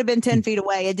 You could have been 10 feet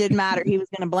away. It didn't matter. He was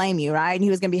going to blame you, right? And he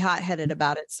was going to be hot-headed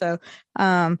about it. So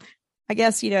I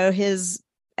guess, his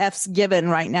F's given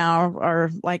right now are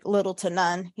like little to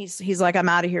none. He's like, I'm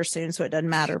out of here soon, so it doesn't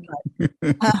matter. But,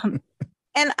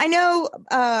 and I know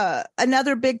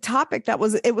another big topic it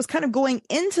was kind of going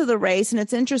into the race, and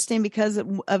it's interesting because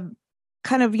of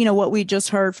kind of, what we just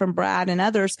heard from Brad and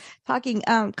others talking.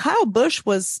 Kyle Busch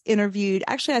was interviewed.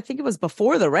 Actually, I think it was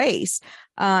before the race.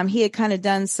 He had kind of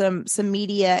done some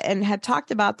media and had talked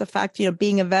about the fact,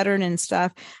 being a veteran and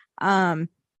stuff.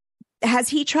 Has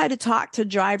he tried to talk to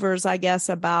drivers, I guess,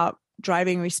 about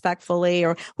driving respectfully,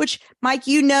 which Mike,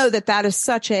 that is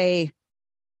such a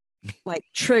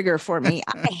trigger for me.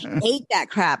 I hate that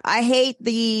crap. I hate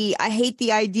the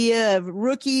idea of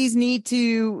rookies need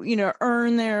to,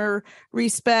 earn their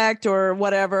respect or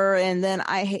whatever. And then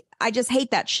I just hate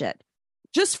that shit.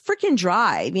 Just freaking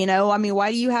drive,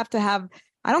 why do you have to have,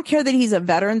 I don't care that he's a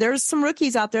veteran. There's some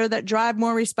rookies out there that drive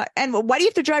more respect. And why do you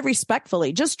have to drive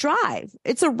respectfully? Just drive.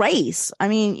 It's a race. I'm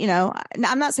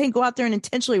not saying go out there and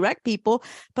intentionally wreck people,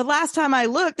 but last time I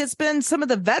looked, it's been some of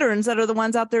the veterans that are the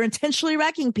ones out there intentionally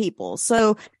wrecking people.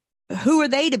 So who are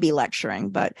they to be lecturing?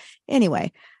 But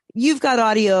anyway, you've got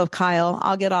audio of Kyle.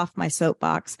 I'll get off my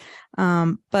soapbox.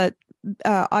 But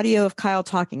audio of Kyle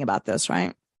talking about this,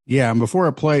 right? Yeah, and before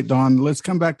I play it, Don, let's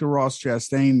come back to Ross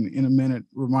Chastain in a minute.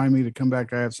 Remind me to come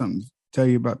back. I have something to tell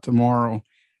you about tomorrow,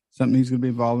 something he's going to be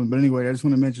involved in. But anyway, I just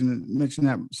want to mention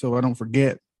that so I don't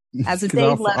forget. As a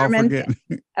Dave Letterman,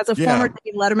 as a former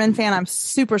Dave Letterman fan, I'm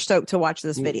super stoked to watch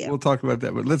this video. We'll talk about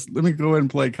that, but let me go ahead and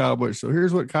play Kyle Busch. So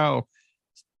here's what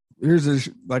here's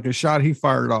a shot he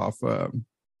fired off.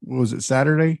 Was it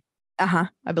Saturday? I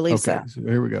believe so. So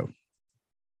here we go.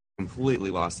 Completely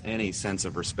lost any sense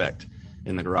of respect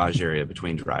in the garage area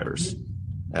between drivers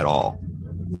at all.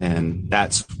 And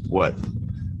that's where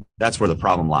the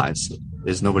problem lies,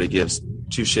 is nobody gives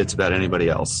two shits about anybody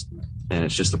else. And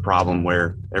it's just a problem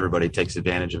where everybody takes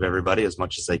advantage of everybody as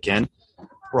much as they can.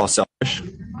 We're all selfish,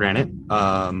 granted.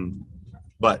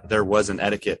 But there was an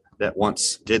etiquette that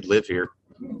once did live here.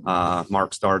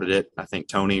 Mark started it. I think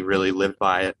Tony really lived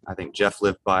by it. I think Jeff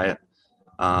lived by it.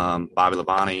 Bobby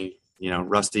Labonte,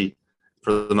 Rusty,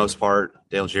 for the most part,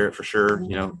 Dale Jarrett for sure,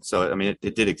 so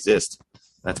it did exist.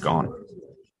 That's gone.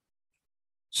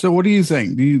 So what do you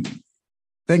think? Do you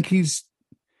think is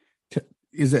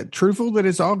that truthful that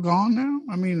it's all gone now?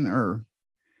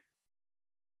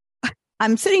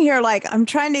 I'm sitting here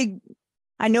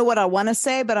I know what I want to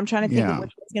say, but I'm trying to think of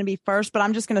which one's going to be first, but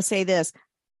I'm just going to say this.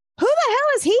 Who the hell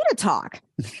is he to talk?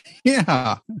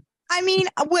 Yeah.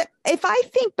 If I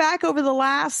think back over the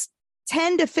last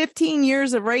 10 to 15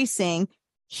 years of racing,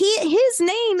 his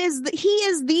name is he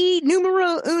is the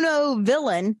numero uno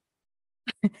villain.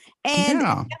 And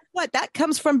guess what? That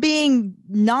comes from being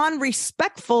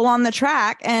non-respectful on the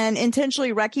track and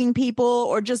intentionally wrecking people,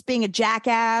 or just being a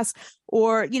jackass,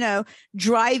 or,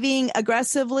 driving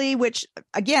aggressively, which,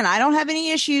 again, I don't have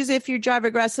any issues if you drive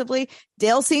aggressively.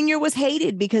 Dale Sr. was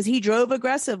hated because he drove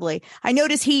aggressively. I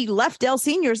noticed he left Dale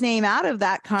Sr.'s name out of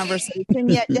that conversation,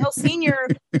 yet Dale Sr.,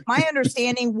 my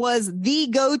understanding, was the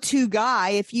go-to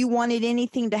guy if you wanted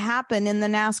anything to happen in the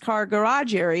NASCAR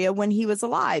garage area when he was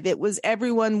alive. It was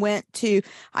everyone went to,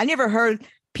 I never heard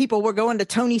people were going to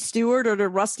Tony Stewart or to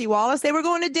Rusty Wallace. They were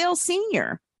going to Dale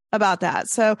Sr. about that.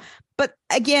 So, but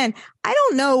again, I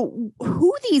don't know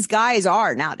who these guys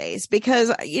are nowadays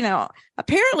because,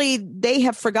 apparently they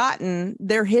have forgotten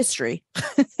their history.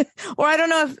 Or I don't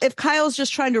know if Kyle's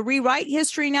just trying to rewrite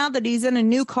history now that he's in a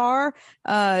new car.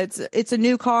 It's a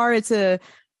new car. It's I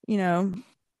don't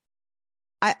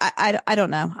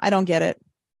know. I don't get it.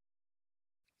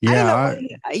 Yeah.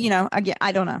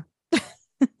 I don't know.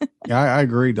 Yeah, I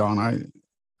agree, Don. I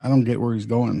don't get where he's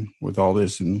going with all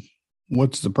this and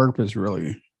what's the purpose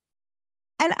really.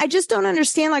 And I just don't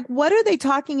understand, like, what are they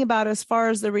talking about as far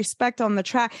as the respect on the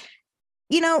track?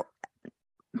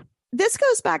 This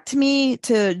goes back to me,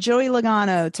 to Joey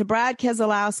Logano, to Brad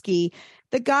Keselowski,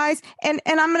 the guys, and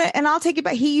I'll take it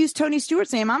back. He used Tony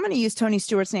Stewart's name. I'm going to use Tony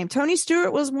Stewart's name. Tony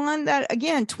Stewart was one that,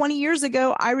 again, 20 years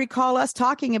ago, I recall us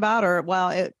talking about, it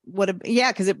would have,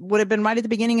 because it would have been right at the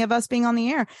beginning of us being on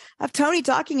the air, of Tony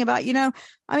talking about, I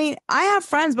have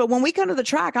friends, but when we come to the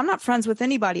track, I'm not friends with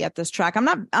anybody at this track. I'm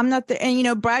not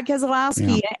and Brad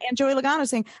Keselowski and Joey Logano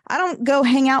saying, I don't go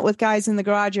hang out with guys in the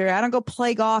garage area. I don't go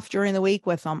play golf during the week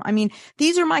with them.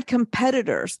 These are my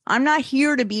competitors. I'm not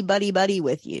here to be buddy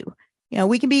with you.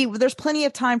 We can be, there's plenty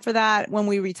of time for that when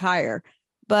we retire,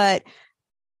 but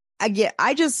I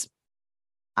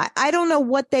don't know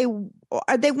what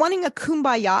are they wanting a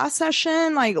kumbaya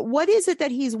session? Like, what is it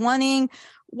that he's wanting?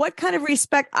 What kind of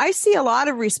respect? I see a lot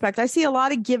of respect. I see a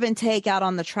lot of give and take out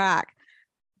on the track.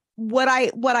 What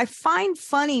I find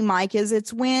funny, Mike, is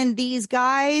it's when these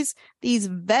guys, these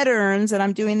veterans, and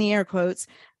I'm doing the air quotes,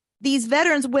 these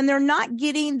veterans, when they're not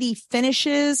getting the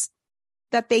finishes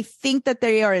that they think that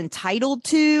they are entitled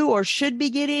to or should be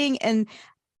getting. And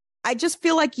I just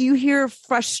feel like you hear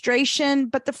frustration,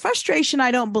 but the frustration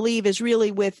I don't believe is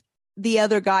really with the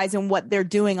other guys and what they're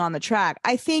doing on the track.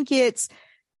 I think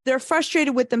they're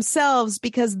frustrated with themselves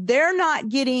because they're not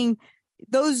getting,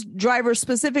 those drivers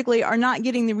specifically are not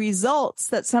getting the results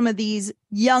that some of these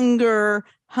younger,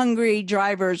 hungry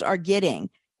drivers are getting.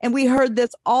 And we heard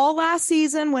this all last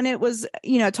season when it was,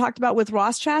 talked about with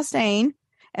Ross Chastain.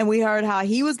 And we heard how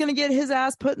he was going to get his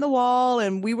ass put in the wall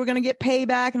and we were going to get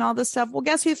payback and all this stuff. Well,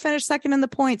 guess who finished second in the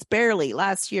points barely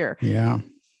last year? Yeah.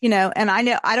 And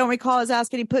I don't recall his ass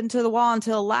getting put into the wall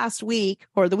until last week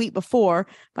or the week before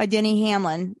by Denny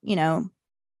Hamlin,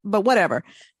 but whatever.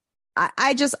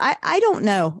 I don't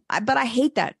know, but I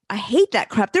hate that. I hate that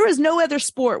crap. There is no other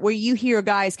sport where you hear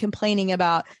guys complaining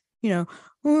about, the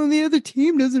other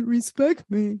team doesn't respect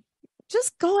me.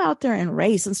 Just go out there and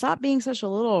race and stop being such a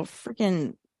little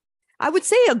freaking, I would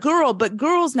say a girl, but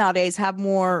girls nowadays have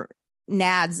more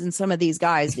nads than some of these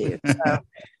guys do.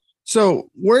 So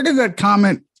where did that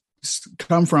comment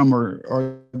come from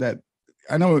or that,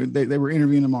 I know they were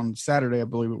interviewing him on Saturday, I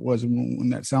believe it was when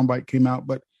that soundbite came out,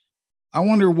 but I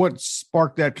wonder what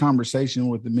sparked that conversation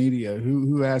with the media,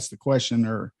 who asked the question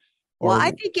or well,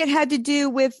 I think it had to do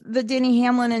with the Denny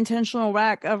Hamlin intentional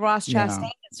wreck of Ross Chastain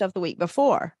and stuff the week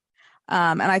before.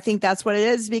 And I think that's what it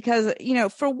is because,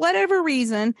 for whatever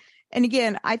reason, and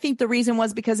again, I think the reason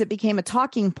was because it became a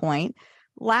talking point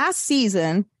last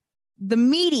season, the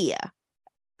media,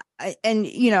 and,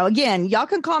 again, y'all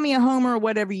can call me a homer or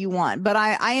whatever you want, but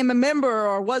I am a member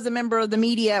or was a member of the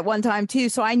media at one time too.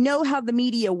 So I know how the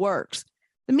media works.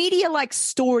 The media likes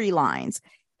storylines.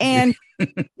 And,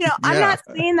 I'm not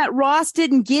saying that Ross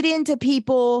didn't get into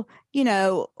people,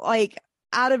 like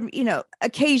out of,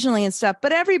 occasionally and stuff,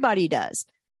 but everybody does.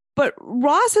 But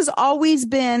Ross has always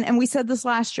been, and we said this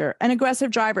last year, an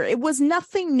aggressive driver. It was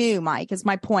nothing new, Mike, is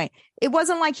my point. It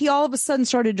wasn't like he all of a sudden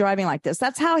started driving like this.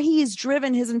 That's how he's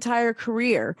driven his entire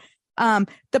career.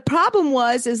 The problem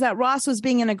is that Ross was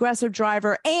being an aggressive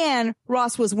driver and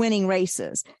Ross was winning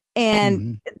races.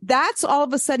 And that's all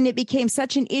of a sudden it became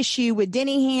such an issue with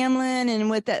Denny Hamlin and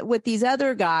with these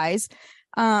other guys.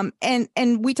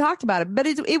 And we talked about it, but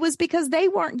it was because they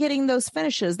weren't getting those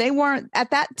finishes. They weren't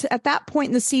at that point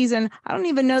in the season. I don't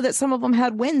even know that some of them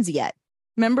had wins yet.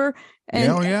 Remember?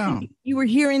 And you were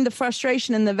hearing the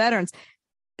frustration in the veterans.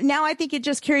 Now I think it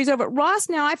just carries over. Ross,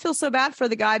 now I feel so bad for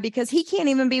the guy because he can't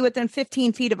even be within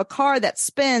 15 feet of a car that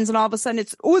spins. And all of a sudden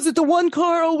is it the one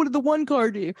car? Oh, what did the one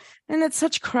car do? And it's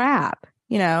such crap.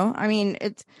 I'm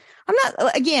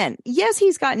not, again, yes,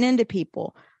 he's gotten into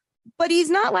people, but he's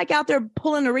not like out there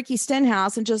pulling a Ricky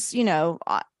Stenhouse and just,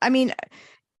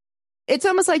 it's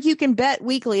almost like you can bet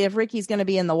weekly if Ricky's going to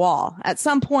be in the wall. At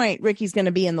some point, Ricky's going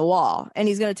to be in the wall and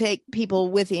he's going to take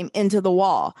people with him into the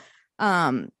wall.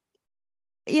 I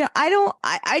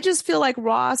just feel like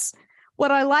Ross,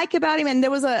 what I like about him, and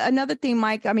there was another thing,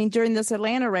 Mike, during this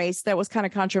Atlanta race that was kind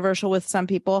of controversial with some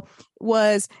people,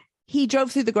 was he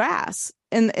drove through the grass.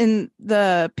 in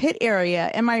the pit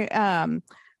area, and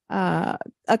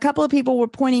a couple of people were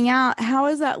pointing out, how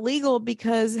is that legal?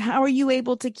 Because how are you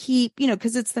able to keep,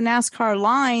 because it's the NASCAR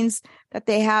lines that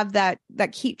they have that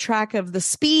keep track of the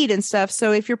speed and stuff.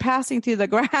 So if you're passing through the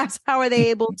grass, how are they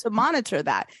able to monitor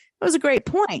that? It was a great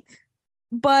point.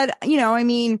 But,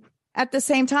 at the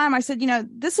same time, I said,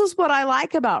 this is what I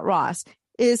like about Ross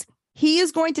is he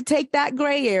is going to take that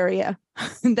gray area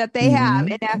that they have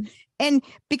and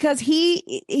because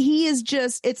he is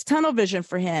just, it's tunnel vision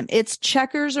for him. It's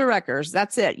checkers or wreckers.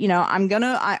 That's it.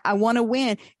 I want to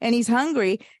win, and he's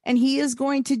hungry, and he is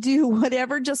going to do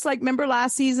whatever, just like, remember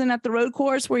last season at the road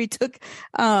course where he took,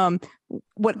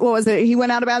 what was it? He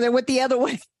went out about there with the other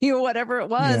one, whatever it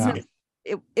was.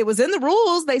 Yeah. It was in the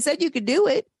rules. They said you could do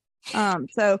it.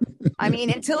 So,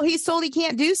 until he's told he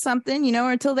can't do something,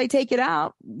 or until they take it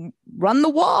out, run the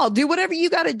wall, do whatever you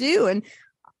got to do. And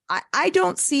I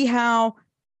don't see how,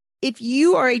 if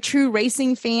you are a true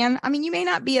racing fan, you may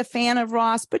not be a fan of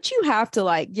Ross, but you have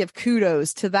to give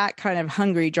kudos to that kind of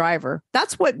hungry driver.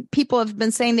 That's what people have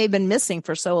been saying they've been missing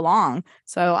for so long.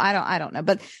 So I don't know,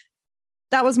 but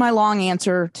that was my long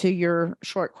answer to your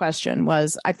short question.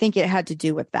 Was I think it had to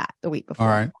do with that the week before.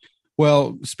 All right.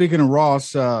 Well, speaking of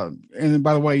Ross, and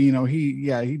by the way,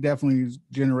 he definitely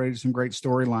generated some great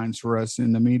storylines for us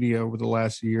in the media over the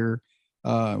last year.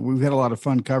 We've had a lot of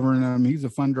fun covering him. He's a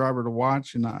fun driver to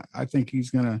watch, and I think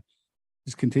he's going to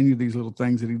just continue these little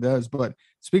things that he does. But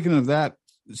speaking of that,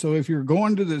 so if you're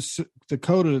going to the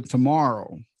COTA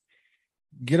tomorrow,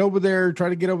 get over there, try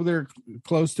to get over there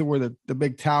close to where the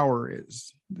big tower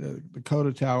is, the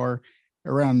COTA tower.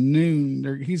 Around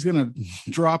noon, he's going to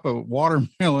drop a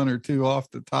watermelon or two off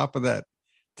the top of that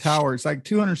tower. It's like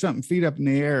 200 something feet up in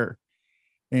the air.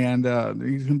 And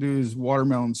he's going to do his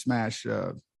watermelon smash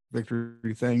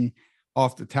victory thing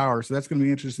off the tower. So that's going to be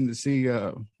interesting to see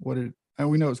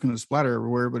we know it's going to splatter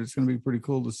everywhere, but it's going to be pretty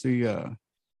cool to see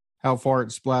how far it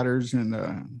splatters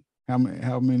and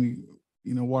how many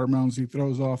watermelons he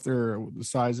throws off there, the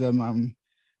size of them.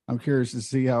 I'm curious to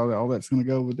see how all that's going to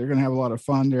go, but they're going to have a lot of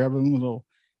fun. They're having a little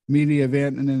media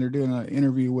event, and then they're doing an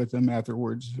interview with them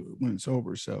afterwards when it's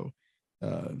over. So,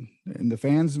 and the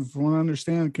fans, from what I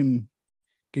understand, can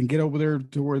get over there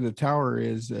to where the tower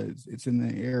is. It's in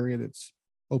the area that's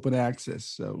open access.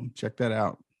 So check that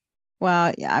out.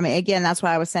 Well, yeah, again, that's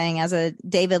why I was saying, as a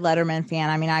David Letterman fan,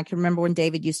 I can remember when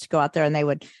David used to go out there and they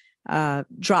would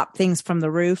drop things from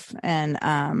the roof and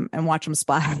watch them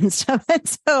splatter and stuff. And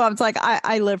so I was like,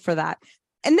 I live for that.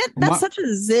 And that's such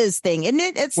a Ziz thing, isn't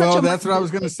it? It's that's what I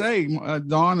was going to say,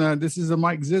 Dawn. This is a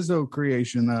Mike Zizzo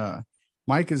creation.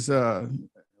 Mike is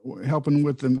helping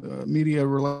with the media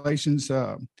relations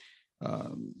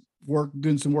work,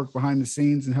 doing some work behind the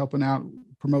scenes and helping out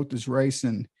promote this race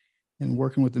and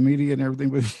working with the media and everything.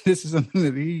 But this is something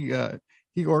that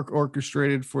he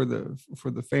orchestrated for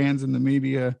the fans and the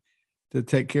media to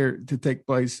take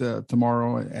place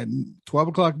tomorrow at 12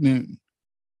 o'clock noon.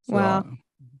 So, wow,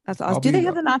 that's awesome. Do they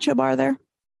have the nacho bar there?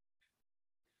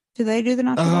 Do they do the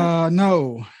nacho bar?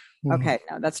 No. Okay,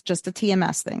 no, that's just a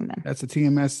TMS thing then. That's a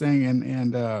TMS thing,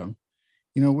 and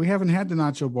we haven't had the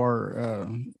nacho bar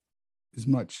as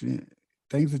much.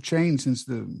 Things have changed since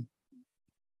the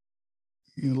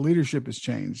leadership has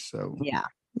changed. So yeah,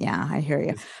 I hear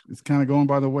you. It's kind of going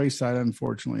by the wayside,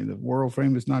 unfortunately. The world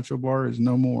famous nacho bar is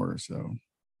no more. So,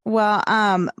 well,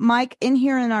 Mike, in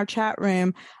here in our chat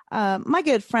room, my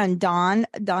good friend Don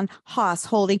Haas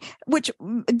Holding, which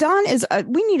Don is,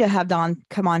 we need to have Don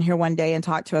come on here one day and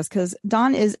talk to us, because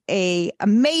Don is a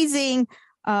amazing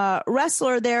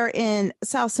wrestler there in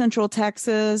South Central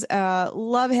Texas.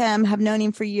 Love him, have known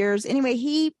him for years. Anyway,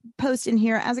 he posted in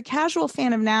here, as a casual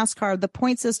fan of NASCAR, the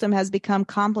point system has become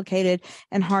complicated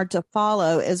and hard to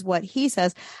follow, is what he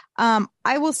says.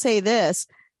 I will say this,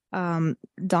 Don,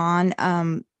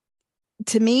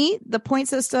 to me, the point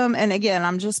system, and again,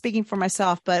 I'm just speaking for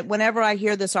myself, but whenever I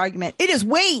hear this argument, it is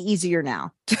way easier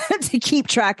now to keep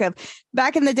track of.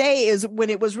 Back in the day is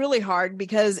when it was really hard,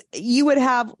 because you would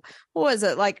have, what was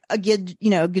it, like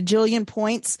gajillion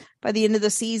points by the end of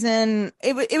the season.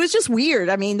 It was just weird.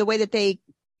 The way that they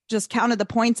just counted the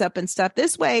points up and stuff.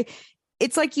 This way,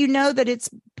 it's like, that it's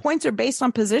points are based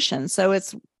on position. So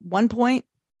it's 1 point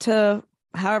to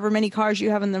however many cars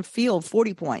you have in the field,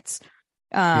 40 points.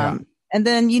 And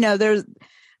then, there's,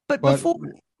 but before.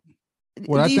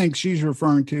 What I think she's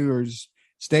referring to is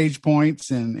stage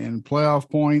points and playoff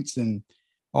points and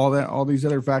all these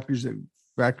other factors that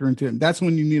factor into it. And that's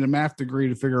when you need a math degree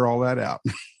to figure all that out.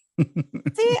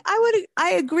 See,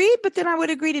 I agree, but then I would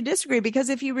agree to disagree, because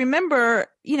if you remember,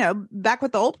 back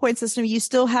with the old point system, you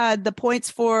still had the points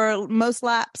for most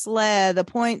laps led, the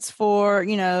points for,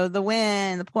 the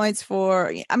win, the points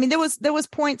for, there was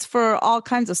points for all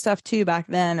kinds of stuff too back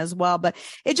then as well, but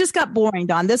it just got boring,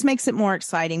 Don. This makes it more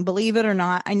exciting, believe it or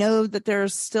not. I know that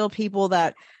there's still people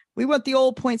that we want the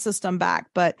old point system back,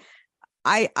 but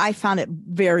I found it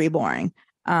very boring.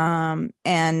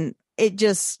 And it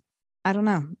just, I don't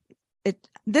know.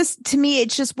 This to me,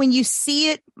 it's just when you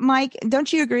see it, Mike,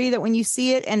 don't you agree that when you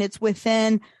see it and it's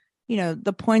within,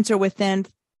 the points are within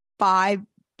 5-6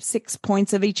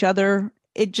 points of each other,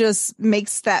 it just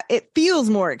makes it feels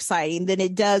more exciting than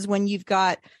it does when you've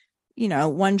got,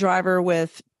 one driver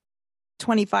with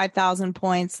 25,000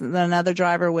 points and then another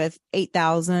driver with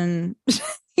 8,000.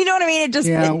 You know what I mean? It just,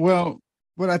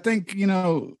 but I think,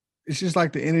 it's just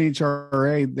like the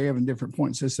NHRA, they have a different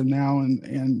point system now.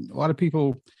 And a lot of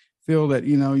people feel that,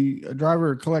 a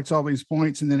driver collects all these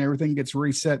points and then everything gets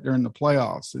reset during the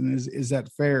playoffs. And is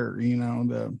that fair,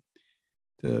 to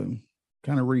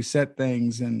kind of reset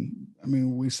things? And I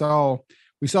mean, we saw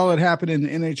it happen in the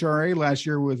NHRA last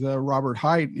year with Robert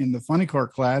Height in the funny car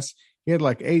class. He had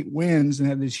like 8 wins and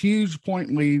had this huge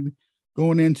point lead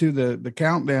going into the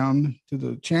countdown to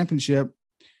the championship,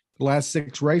 the last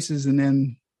 6 races. And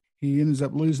then he ends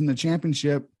up losing the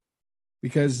championship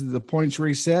because the points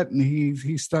reset, and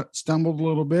he stumbled a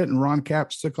little bit, and Ron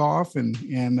Capps took off, and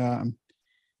so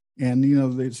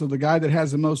the guy that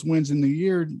has the most wins in the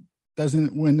year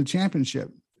doesn't win the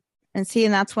championship. And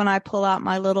that's when I pull out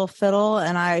my little fiddle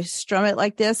and I strum it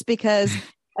like this, because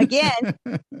again,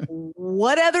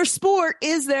 what other sport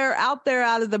is there out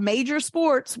of the major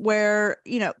sports where,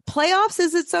 playoffs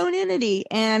is its own entity?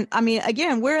 And I mean,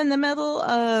 again, we're in the middle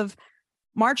of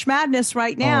March Madness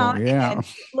right now. Oh, yeah. And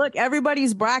look,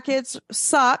 everybody's brackets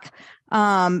suck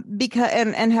because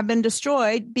and have been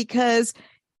destroyed because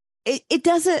it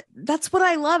doesn't. That's what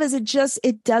I love, is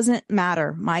it doesn't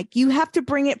matter, Mike. You have to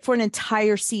bring it for an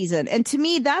entire season. And to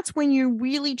me, that's when you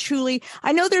really truly,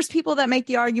 I know there's people that make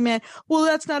the argument, well,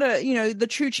 that's not the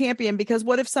true champion, because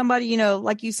what if somebody,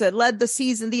 like you said, led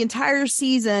the entire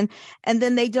season and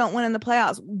then they don't win in the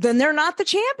playoffs? Then they're not the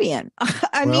champion.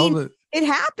 It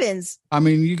happens. I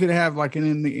mean, you could have, like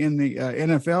in the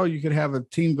NFL, you could have a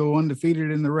team go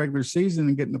undefeated in the regular season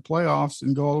and get in the playoffs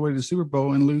and go all the way to the Super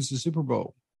Bowl and lose the Super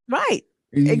Bowl. Right.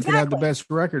 And you could have the best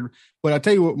record. But I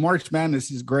tell you what, March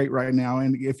Madness is great right now.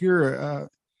 And if you're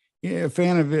a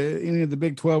fan of any of the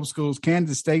Big 12 schools,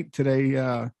 Kansas State today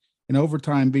in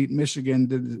overtime beat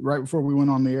Michigan right before we went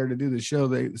on the air to do the show.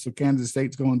 So Kansas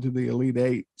State's going to the Elite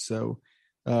Eight. So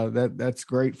that's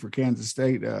great for Kansas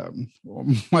State.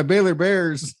 My Baylor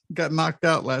Bears got knocked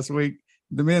out last week,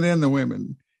 the men and the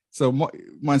women. So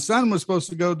my son was supposed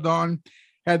to go, Don.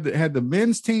 Had the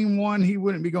men's team won, he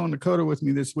wouldn't be going to COTA with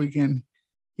me this weekend.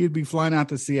 He'd be flying out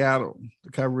to Seattle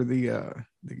to cover the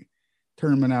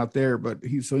tournament out there. But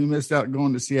he missed out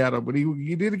going to Seattle. But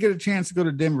he did get a chance to go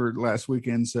to Denver last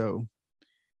weekend. So.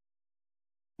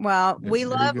 Well, we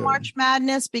love March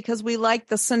Madness because we like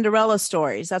the Cinderella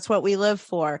stories. That's what we live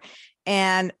for.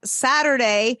 And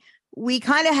Saturday, we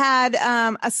kind of had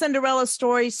a Cinderella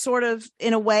story, sort of,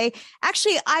 in a way.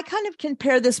 Actually, I kind of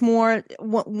compare this more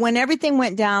when everything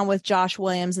went down with Josh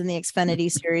Williams in the Xfinity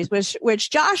series, which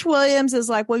Josh Williams is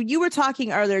like, well, you were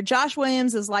talking earlier, Josh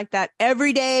Williams is like that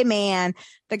everyday man,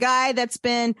 the guy that's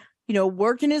been,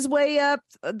 working his way up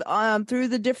through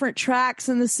the different tracks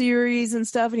in the series and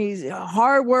stuff. And he's a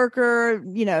hard worker,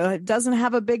 doesn't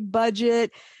have a big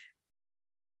budget,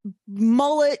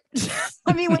 mullet.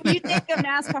 I mean, when you think of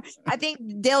NASCAR, I think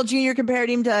Dale Jr. compared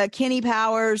him to Kenny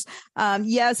Powers.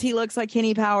 Yes, he looks like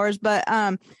Kenny Powers, but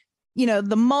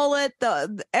the mullet,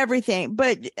 the everything.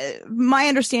 But my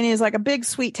understanding is like a big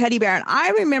sweet teddy bear. And I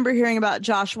remember hearing about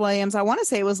Josh Williams. I want to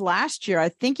say it was last year. I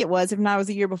think it was, if not, it was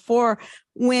the year before,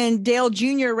 when Dale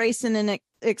Jr. raced in an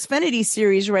Xfinity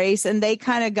series race, and they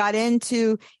kind of got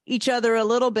into each other a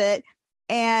little bit.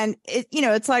 And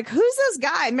it's like, who's this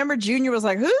guy? I remember Junior was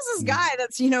like, who's this guy?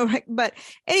 That's, but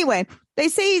anyway, they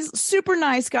say he's a super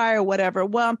nice guy or whatever.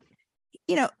 Well,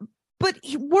 but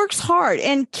he works hard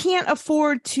and can't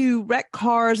afford to wreck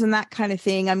cars and that kind of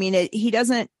thing. I mean, he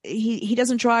doesn't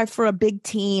drive for a big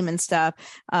team and stuff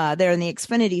there in the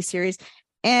Xfinity series.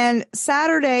 And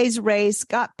Saturday's race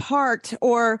got parked,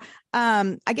 or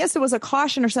I guess it was a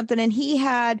caution or something, and he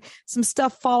had some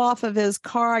stuff fall off of his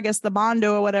car. I guess the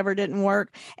Bondo or whatever didn't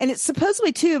work. And it's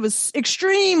supposedly too, it was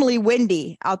extremely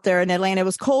windy out there in Atlanta. It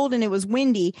was cold and it was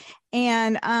windy.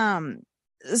 And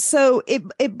so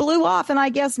it blew off, and I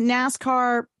guess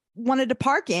NASCAR wanted to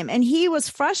park him, and he was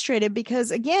frustrated because,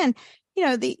 again,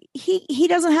 he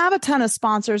doesn't have a ton of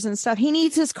sponsors and stuff. He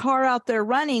needs his car out there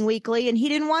running weekly, and he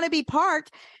didn't want to be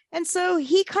parked. And so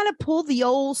he kind of pulled the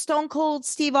old Stone Cold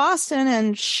Steve Austin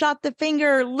and shot the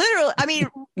finger, literally. I mean,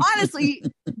 honestly,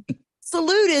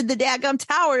 saluted the daggum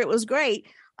tower. It was great.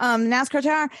 NASCAR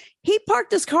tower. He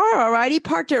parked his car all right. He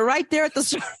parked it right there at the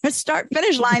start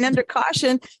finish line under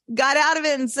caution, got out of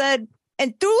it and said,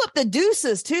 and threw up the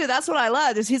deuces too. That's what I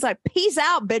love. Is he's like, peace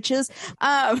out, bitches.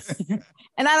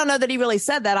 And I don't know that he really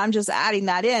said that. I'm just adding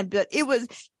that in, but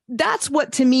that's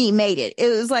what to me made it. It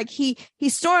was like he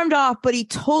stormed off, but he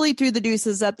totally threw the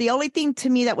deuces up. The only thing to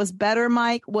me that was better,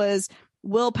 Mike, was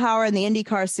Will Power in the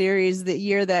IndyCar series the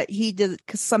year that he did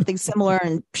something similar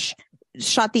and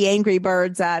shot the Angry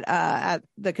Birds at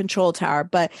the control tower.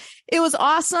 But it was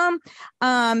awesome.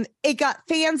 It got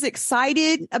fans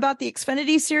excited about the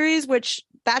Xfinity series, which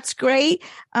that's great.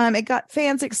 It got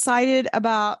fans excited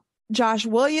about Josh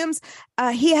Williams.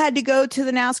 He had to go to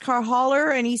the NASCAR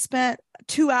hauler, and he spent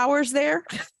 2 hours there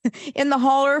in the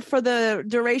hauler for the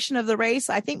duration of the race.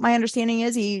 I think my understanding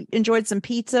is he enjoyed some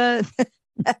pizza.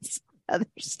 That's other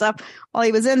stuff while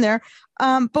he was in there.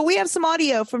 But we have some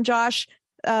audio from Josh.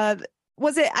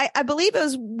 Was it? I believe it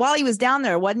was while he was down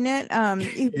there, wasn't it?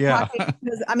 Yeah.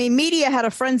 I mean, media had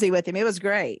a frenzy with him. It was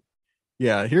great.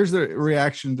 Yeah. Here's the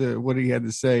reaction to what he had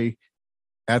to say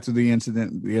after the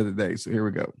incident the other day. So here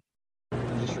we go.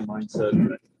 Just your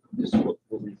mindset, just what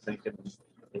were you thinking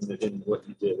in what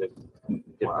you did?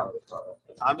 Wow.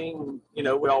 I mean, we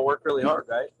all work really hard,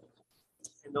 right?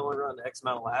 And only run X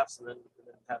amount of laps and then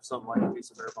have something like a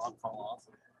piece of air bond fall off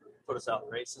and put us out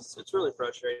in races. It's really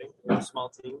frustrating. We're a small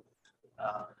team.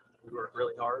 We work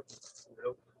really hard.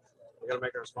 We got to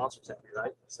make our sponsors happy,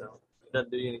 right? So it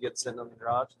doesn't do you any good sitting in the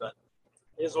garage, but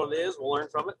it is what it is. We'll learn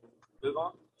from it and move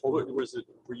on. Well, were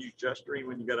you gesturing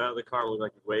when you got out of the car? Looked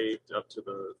like you waved up to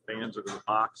the fans or to the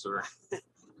box, or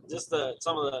just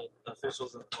some of the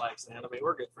officials in the flag stand. I mean,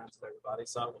 we're good friends with everybody,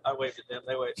 so I waved at them.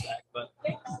 They waved back, but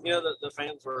the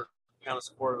fans were kind of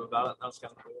supportive about it. And that was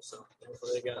kind of cool. So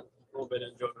hopefully they got a little bit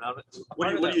of enjoyment out of it. What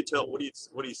do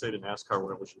you say to NASCAR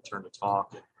when it was your turn to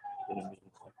talk in a meeting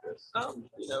like this?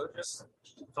 Just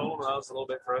told them I was a little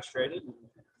bit frustrated,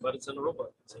 but it's in the rule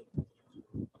book. So.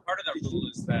 Part of that rule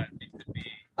is that it could be,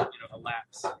 a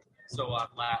lapse. So on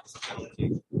lapse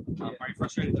penalty. Are you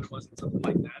frustrated that it wasn't something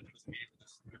like that? It was immediately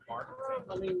just your part?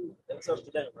 I mean, it's up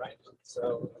to them, right?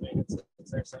 So, I mean,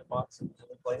 it's their sandbox and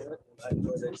they play in it. And I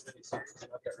enjoy the Xfinity series.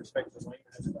 And I've got respect for Wayne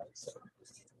and everybody. So,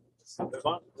 move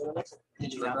on. Go to the next one.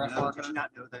 Did you not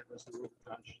know that was the rule,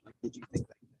 Josh? Like, did you think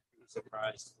that?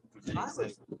 Surprised.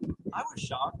 I was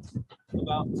shocked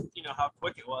about, how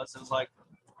quick it was. It was like,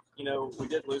 we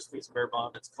did lose a piece of air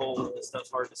bond. It's cold. This stuff's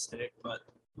hard to stick, but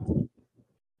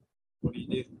what do you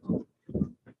do?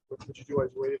 What did you do? I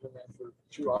waited in there for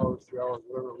 2 hours, 3 hours,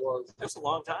 whatever it was. It was a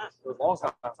long time. It was a long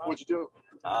time. What'd you do?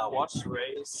 Watched the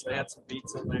race. They had some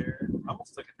beats in there. I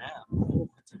almost took a nap. What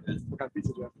kind of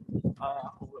pizza did you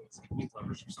have? Meat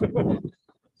lovers or something.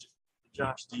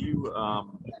 Josh, do you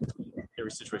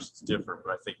every situation is different,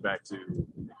 but I think back to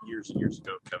years and years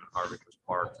ago, Kevin Harvick was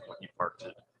parked when he parked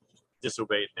it.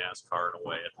 Disobeyed NASCAR in a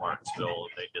way at Martinsville,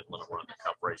 and they didn't let him run the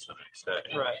Cup race the next day.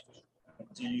 Right.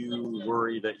 Do you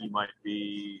worry that you might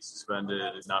be suspended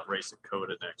and not race at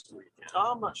COTA next weekend?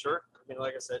 I'm not sure. I mean,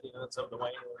 like I said, it's up to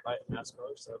Wayne or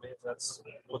NASCAR. So, I mean, if that's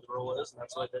what the rule is and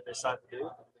that's what they decide to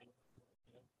do,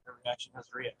 every action has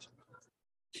a reaction.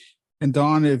 And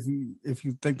Don, if you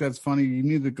think that's funny, you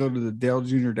need to go to the Dale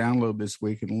Jr. download this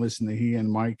week and listen to he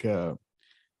and Mike.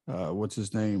 What's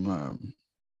his name?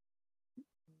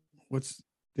 What's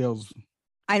Dale's?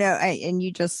 I know.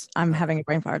 I'm having a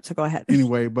brain fart, so go ahead.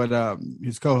 Anyway, but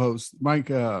his co-host,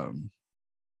 Mike, I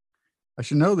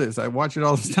should know this. I watch it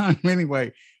all the time.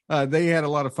 Anyway, they had a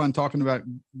lot of fun talking about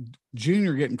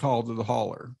Junior getting called to the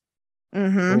hauler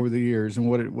over the years and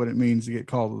what it means to get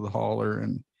called to the hauler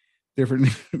and different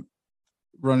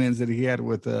run-ins that he had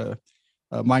with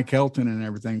Mike Helton and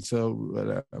everything.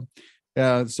 So,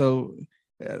 I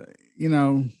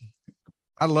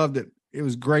loved it. It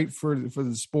was great for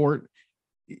the sport.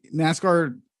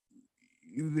 NASCAR,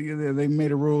 they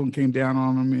made a rule and came down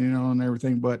on them, and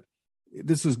everything. But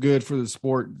this was good for the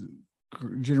sport,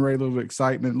 generate a little bit of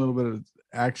excitement, a little bit of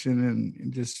action,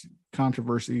 and just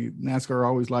controversy. NASCAR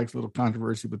always likes a little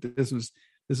controversy, but this is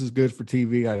good for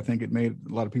TV. I think it made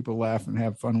a lot of people laugh and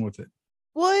have fun with it.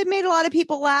 Well, it made a lot of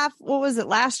people laugh. What was it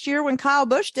last year when Kyle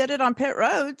Busch did it on pit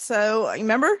road? So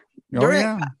remember?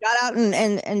 Yeah. Got out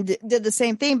and did the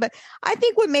same thing. But I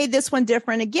think what made this one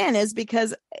different again is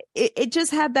because it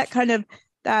just had that kind of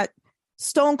that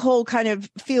Stone Cold kind of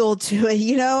feel to it,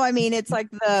 you know. I mean, it's like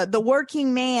the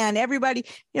working man. Everybody,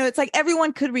 you know, it's like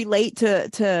everyone could relate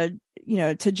to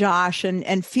Josh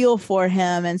and feel for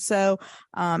him, and so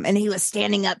and he was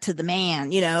standing up to the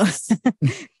man, you know,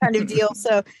 kind of deal.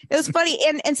 So it was funny.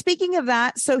 And speaking of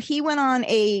that, so he went on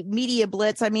a media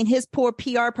blitz. I mean, his poor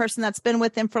PR person that's been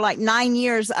with him for like 9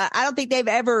 years. I don't think they've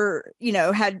ever, you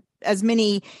know, had as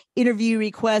many interview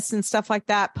requests and stuff like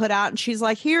that put out. And she's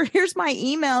like, here's my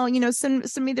email, you know, send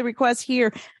me the request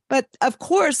here. But of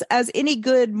course, as any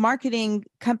good marketing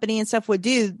company and stuff would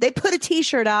do, they put a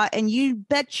t-shirt out, and you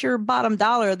bet your bottom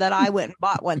dollar that I went and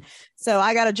bought one. So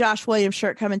I got a Josh Williams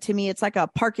shirt coming to me. It's like a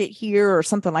park it here or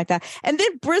something like that. And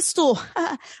then Bristol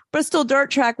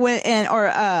Dirt Track went and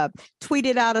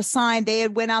tweeted out a sign. They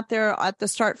had went out there at the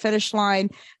start finish line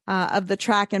of the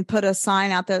track and put a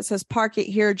sign out there that says "Park it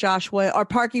here, Josh Williams," or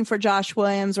 "Parking for Josh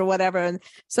Williams," or whatever. And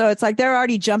so it's like they're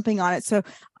already jumping on it. So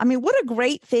I mean, what a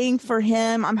great thing for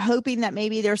him. I'm hoping that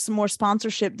maybe there's some more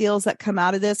sponsorship deals that come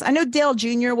out of this. I know Dale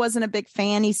Jr. wasn't a big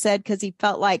fan, he said, because he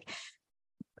felt like,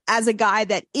 as a guy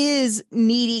that is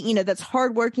needing, you know, that's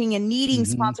hardworking and needing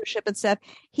sponsorship and stuff,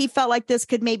 he felt like this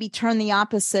could maybe turn the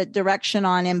opposite direction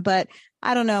on him. But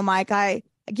I don't know, Mike.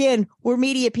 Again, we're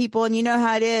media people, and you know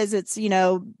how it is. It's, you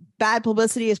know, bad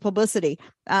publicity is publicity,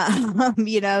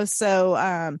 you know,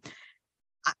 so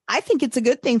I think it's a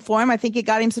good thing for him. I think it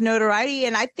got him some notoriety,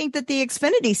 and I think that the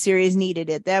Xfinity series needed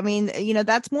it. I mean, you know,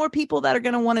 that's more people that are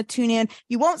going to want to tune in.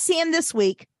 You won't see him this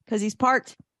week because he's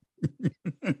parked.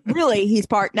 Really, he's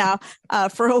parked now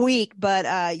for a week,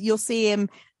 but you'll see him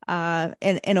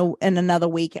in another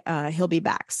week. He'll be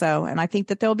back. So, and I think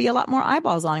that there'll be a lot more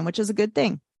eyeballs on him, which is a good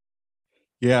thing.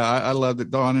 Yeah, I loved it,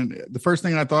 Dawn. And the first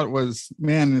thing I thought was,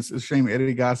 man, it's a shame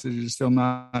Eddie Gossage is still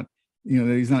not, you know,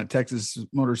 that he's not at Texas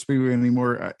Motor Speedway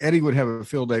anymore. Eddie would have a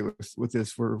field day with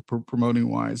this for promoting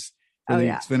wise for the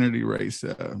Xfinity race.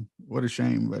 What a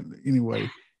shame. But anyway,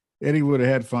 Eddie would have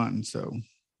had fun. So.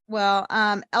 Well,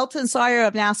 Elton Sawyer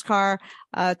of NASCAR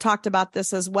talked about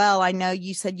this as well. I know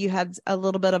you said you had a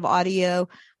little bit of audio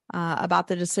about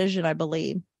the decision, I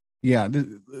believe. Yeah.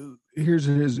 Here's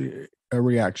his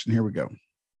reaction. Here we go.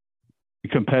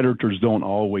 Competitors don't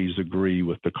always agree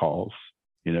with the calls.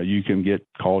 You know, you can get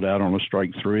called out on a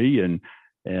strike three and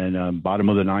bottom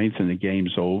of the ninth and the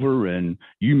game's over, and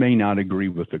you may not agree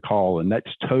with the call, and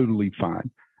that's totally fine.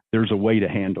 There's a way to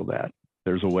handle that.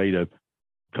 There's a way to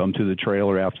come to the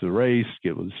trailer after the race,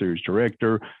 get with the series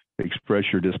director, express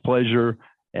your displeasure,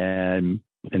 and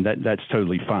that's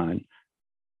totally fine.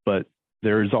 But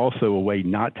there is also a way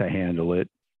not to handle it,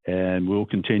 and we'll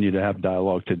continue to have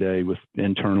dialogue today with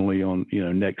internally on, you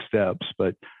know, next steps.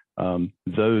 But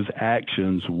those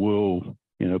actions will,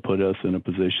 you know, put us in a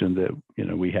position that, you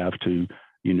know, we have to,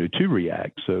 you know, to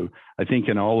react. So I think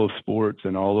in all of sports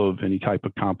and all of any type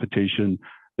of competition,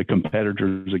 the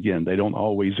competitors, again, they don't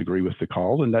always agree with the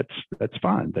call, and that's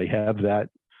fine. They have that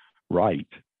right.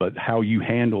 But how you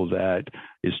handle that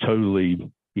is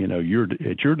totally, you know,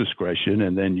 at your discretion,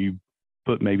 and then you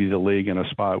put maybe the league in a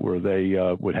spot where they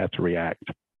would have to react.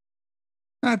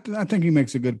 I think he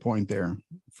makes a good point there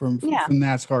from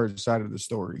NASCAR's side of the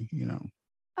story, you know.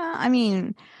 I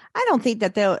mean, I don't think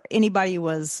that anybody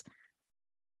was,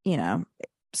 you know,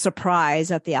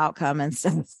 surprised at the outcome and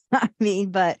stuff. I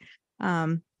mean, but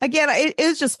again, it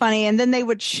was just funny. And then they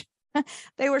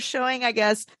were showing, I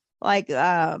guess, like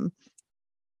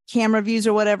camera views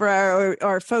or whatever,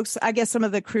 or folks, I guess some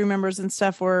of the crew members and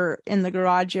stuff were in the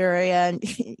garage area, and,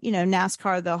 you know,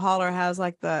 NASCAR, the hauler has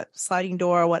like the sliding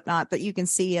door or whatnot that you can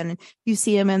see, and you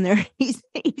see him in there. He's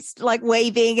like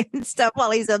waving and stuff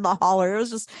while he's in the hauler. It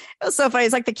was so funny.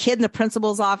 It's like the kid in the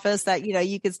principal's office that, you know,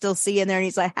 you could still see in there, and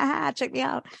he's like, ha, check me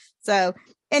out. So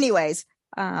anyways,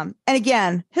 and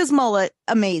again, his mullet,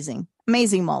 amazing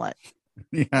mullet.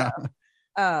 Yeah.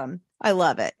 I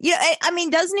love it. Yeah. I mean,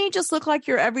 doesn't he just look like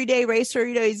your everyday racer?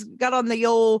 You know, he's got on the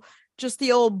old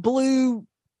blue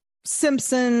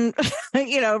Simpson,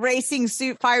 you know, racing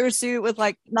suit, fire suit with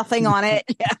like nothing on it.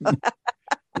 Yeah.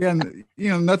 Yeah. You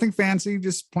know, nothing fancy,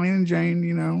 just plain and Jane,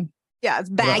 you know. Yeah. It's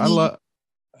baggy. I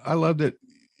loved it.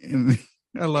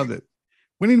 I loved it.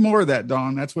 We need more of that,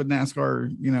 Dawn. That's what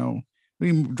NASCAR, you know,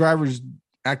 we need drivers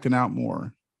acting out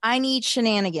more. I need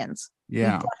shenanigans. Yeah.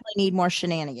 We definitely need more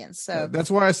shenanigans. So that's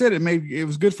why I said it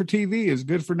was good for TV. It was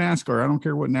good for NASCAR. I don't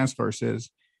care what NASCAR says.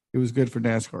 It was good for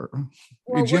NASCAR.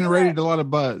 Well, it generated a lot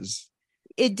of buzz.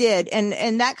 It did.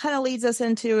 And that kind of leads us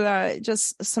into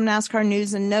just some NASCAR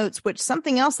news and notes, which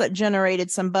something else that generated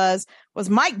some buzz was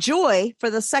Mike Joy for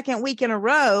the second week in a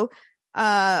row,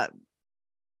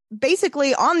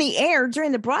 basically on the air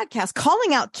during the broadcast,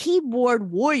 calling out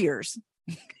keyboard warriors.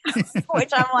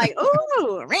 which I'm like,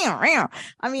 ooh,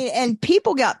 I mean, and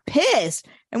people got pissed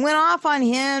and went off on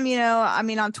him,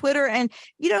 on Twitter. And,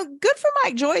 good for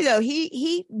Mike Joy, though.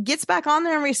 He gets back on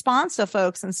there and responds to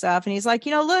folks and stuff. And he's like,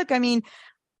 look, I mean,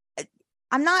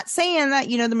 I'm not saying that,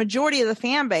 the majority of the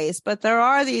fan base, but there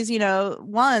are these,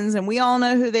 ones, and we all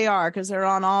know who they are because they're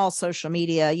on all social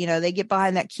media. They get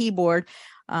behind that keyboard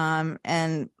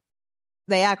and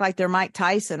they act like they're Mike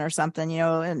Tyson or something,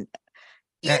 and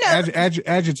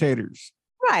agitators.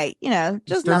 Right.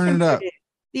 Just stirring nothing it to up. do.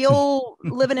 The old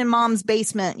living in mom's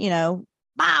basement,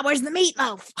 Ma, where's the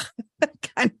meatloaf?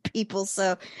 kind of people.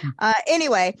 So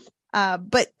anyway,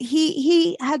 but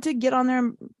he had to get on there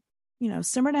and,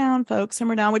 simmer down, folks,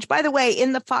 simmer down, which, by the way,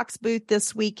 in the Fox booth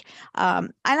this week,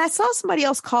 and I saw somebody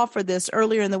else call for this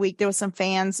earlier in the week. There was some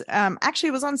fans. Actually,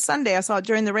 it was on Sunday. I saw it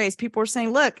during the race. People were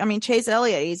saying, look, I mean, Chase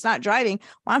Elliott, he's not driving.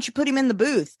 Why don't you put him in the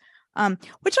booth?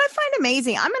 Which I find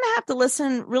amazing. I'm going to have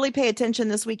to really pay attention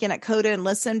this weekend at COTA and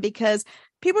listen, because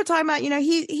people are talking about,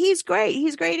 he's great.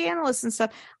 He's great analyst and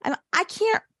stuff. And I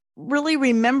can't really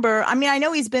remember. I mean, I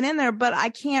know he's been in there, but I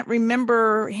can't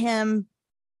remember him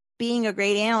being a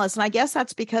great analyst. And I guess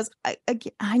that's because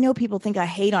I know people think I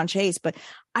hate on Chase, but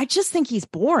I just think he's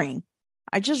boring.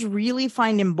 I just really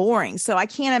find him boring. So I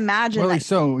can't imagine.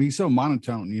 Well, he's so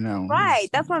monotone, Right.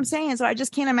 That's what I'm saying. So I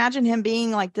just can't imagine him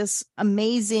being like this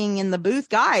amazing in the booth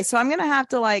guy. So I'm going to have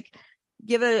to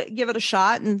give it a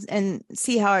shot and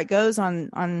see how it goes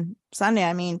on Sunday.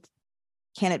 I mean,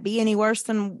 can it be any worse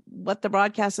than what the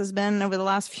broadcast has been over the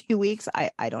last few weeks?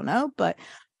 I don't know. But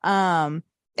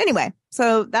anyway,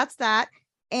 so that's that.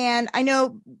 And I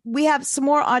know we have some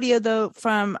more audio, though,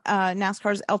 from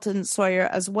NASCAR's Elton Sawyer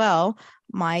as well,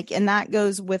 Mike, and that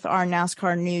goes with our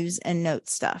NASCAR news and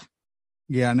notes stuff.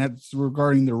 Yeah, and that's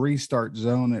regarding the restart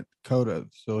zone at COTA.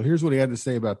 So here's what he had to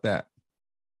say about that.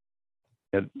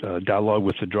 Had dialogue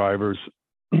with the drivers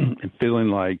and feeling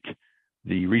like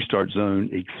the restart zone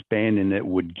expanding it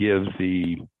would give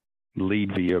the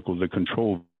lead vehicle, the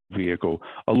control vehicle,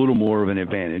 a little more of an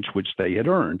advantage, which they had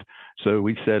earned. So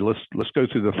we said, let's go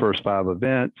through the first 5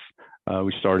 events.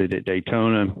 We started at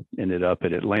Daytona, ended up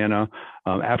at Atlanta.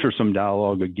 After some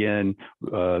dialogue, again,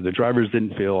 the drivers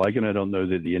didn't feel like, and I don't know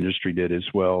that the industry did as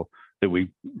well, that we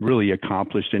really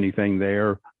accomplished anything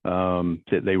there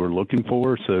that they were looking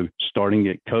for. So starting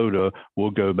at COTA,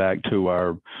 we'll go back to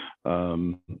our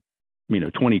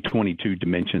 2022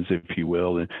 dimensions, if you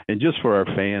will. And just for our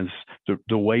fans,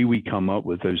 the way we come up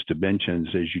with those dimensions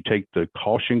is you take the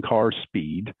caution car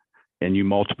speed and you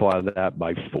multiply that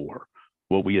by 4.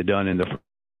 What we had done in the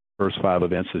first 5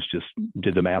 events is just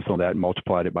did the math on that and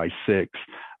multiplied it by 6.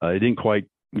 It didn't quite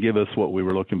give us what we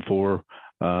were looking for.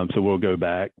 So we'll go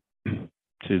back to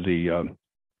the,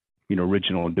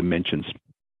 original dimensions.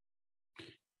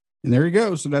 And there you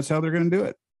go. So that's how they're going to do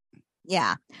it.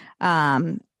 Yeah.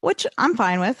 Which I'm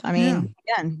fine with. I mean,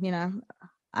 again,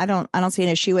 I don't see an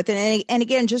issue with it. And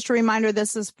again, just a reminder,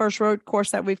 this is first road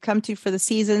course that we've come to for the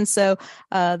season. So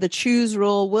the choose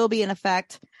rule will be in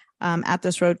effect at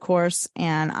this road course,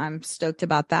 and I'm stoked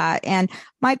about that. And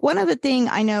Mike, one other thing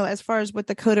I know as far as with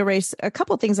the COTA race, a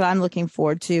couple of things that I'm looking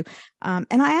forward to. And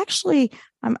I actually,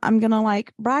 I'm going to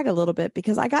brag a little bit,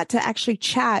 because I got to actually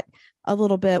chat a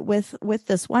little bit with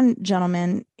this one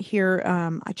gentleman here.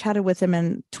 I chatted with him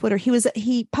on Twitter.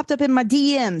 He popped up in my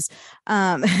DMs.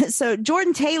 So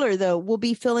Jordan Taylor, though, will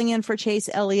be filling in for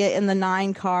Chase Elliott in the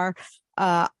 9 car.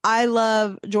 I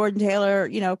love Jordan Taylor,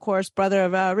 of course, brother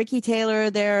of Ricky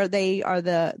Taylor. They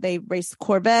race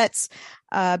Corvettes,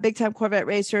 big time Corvette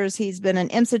racers. He's been an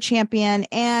IMSA champion.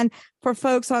 And for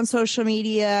folks on social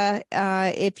media,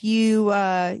 if you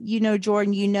know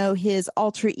Jordan, his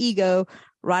alter ego,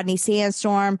 Rodney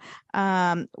Sandstorm,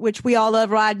 which we all love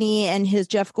Rodney, and his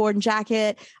Jeff Gordon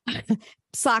jacket,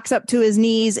 socks up to his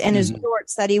knees, and his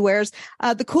shorts that he wears.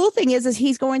 The cool thing is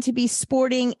he's going to be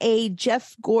sporting a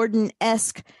Jeff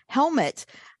Gordon-esque helmet.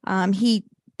 He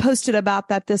posted about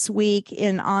that this week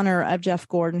in honor of Jeff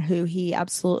Gordon, who he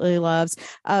absolutely loves.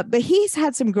 But he's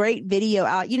had some great video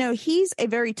out. He's a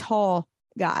very tall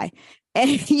guy.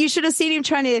 And you should have seen him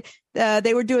trying to,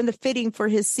 they were doing the fitting for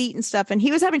his seat and stuff. And he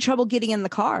was having trouble getting in the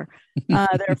car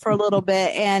there for a little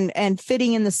bit and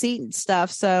fitting in the seat and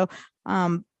stuff. So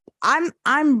I'm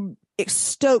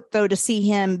stoked, though, to see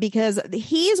him, because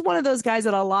he's one of those guys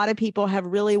that a lot of people have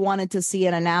really wanted to see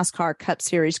in a NASCAR Cup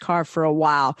Series car for a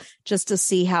while, just to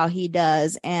see how he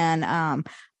does. And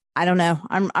I don't know.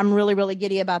 I'm really, really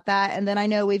giddy about that. And then I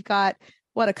know we've got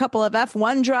a couple of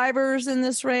F1 drivers in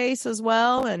this race as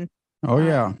well. And oh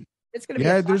yeah, it's gonna be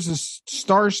there's a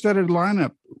star-studded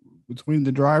lineup between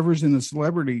the drivers and the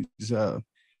celebrities.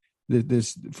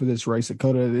 for this race at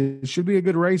COTA. It should be a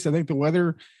good race. I think the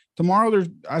weather tomorrow, there's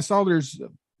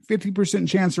 50%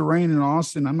 chance of rain in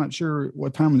Austin. I'm not sure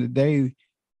what time of the day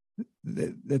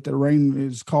that the rain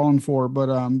is calling for, but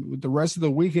the rest of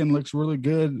the weekend looks really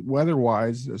good weather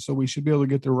wise. So we should be able to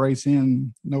get the race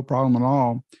in, no problem at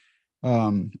all.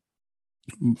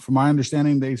 From my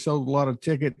understanding, they sold a lot of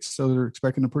tickets, so they're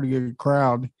expecting a pretty good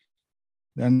crowd.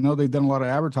 I know they've done a lot of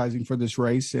advertising for this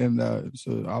race, and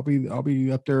so I'll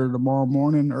be up there tomorrow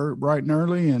morning, bright and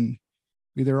early, and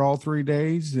be there all 3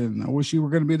 days. And I wish you were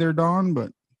going to be there, Dawn,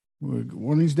 but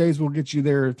one of these days we'll get you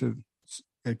there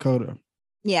at COTA.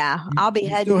 Yeah, I'll be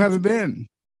heading. Still haven't been.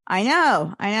 I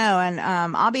know. And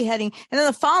I'll be heading. And then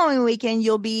the following weekend,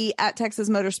 you'll be at Texas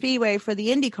Motor Speedway for the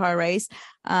IndyCar race.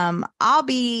 I'll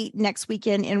be next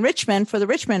weekend in Richmond for the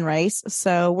Richmond race.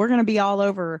 So we're going to be all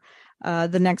over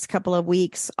the next couple of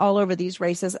weeks, all over these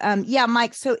races. Yeah,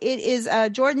 Mike. So it is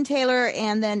Jordan Taylor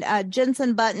and then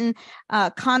Jenson Button,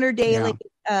 Connor Daly.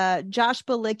 Josh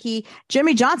Balicki,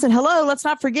 Jimmy Johnson. Hello. Let's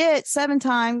not forget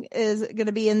 7-time is going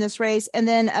to be in this race. And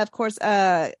then of course,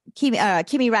 Kimi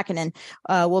Räikkönen,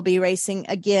 will be racing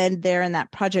again there in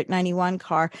that Project 91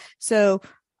 car. So,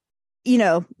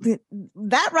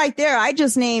 that right there, I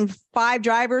just named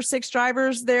 6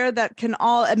 drivers there that can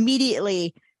all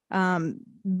immediately,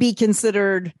 be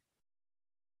considered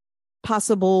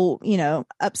possible,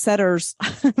 upsetters,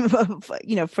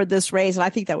 for this race. And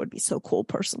I think that would be so cool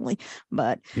personally,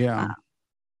 but yeah,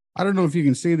 I don't know if you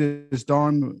can see this,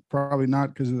 Dawn, probably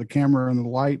not because of the camera and the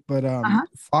light, but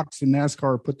Fox and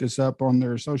NASCAR put this up on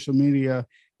their social media.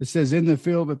 It says in the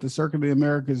field at the Circuit of the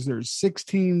Americas, there's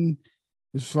 16,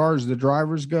 as far as the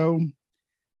drivers go,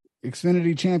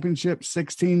 Xfinity Championship,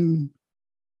 16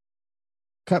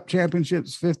 Cup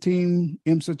Championships, 15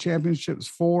 IMSA Championships,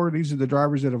 4. These are the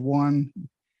drivers that have won.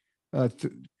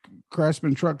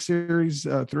 Craftsman Truck Series,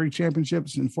 3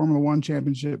 championships, and Formula One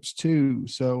championships, 2.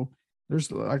 So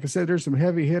there's, like I said, there's some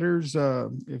heavy hitters.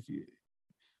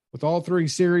 With all 3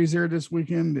 series there this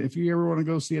weekend, if you ever want to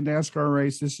go see a NASCAR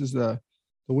race, this is the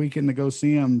weekend to go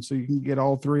see them. So you can get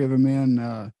all 3 of them in.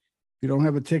 If you don't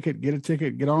have a ticket, get a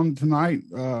ticket. Get on tonight.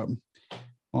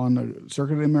 On the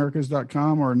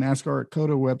circuitoftheamericas.com or NASCAR at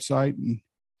COTA website and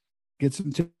get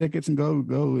some tickets and go.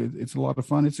 It's a lot of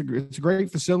fun. It's a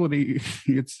great facility.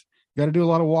 It's got to do a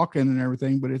lot of walking and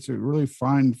everything, but it's a really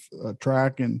fine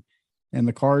track and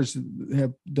the cars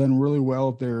have done really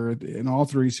well there in all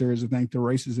 3 series. I think the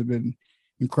races have been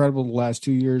incredible the last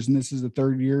 2 years, and this is the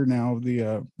 3rd year now of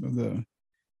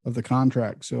the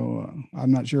contract. So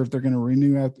I'm not sure if they're going to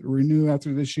renew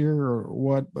after this year or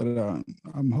what, but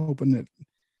I'm hoping that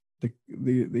the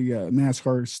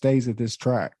NASCAR stays at this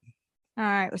track. All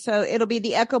right. So it'll be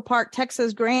the Echo Park,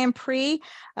 Texas Grand Prix,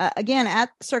 again,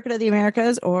 at Circuit of the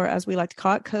Americas, or as we like to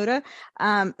call it, COTA.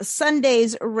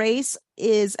 Sunday's race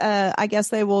is, I guess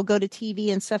they will go to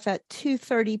TV and stuff at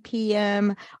 2:30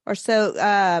 p.m. or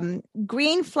so.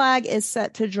 Green flag is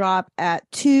set to drop at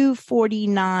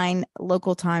 2:49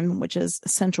 local time, which is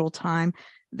Central Time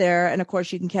there. And of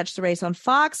course, you can catch the race on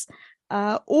Fox.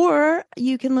 Or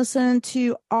you can listen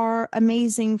to our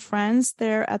amazing friends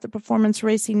there at the Performance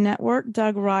Racing Network,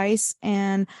 Doug Rice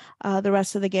and the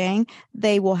rest of the gang.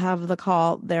 They will have the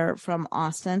call there from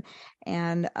Austin.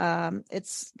 And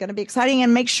it's going to be exciting.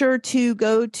 And make sure to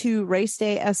go to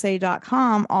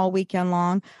raceday.sa.com all weekend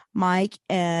long. Mike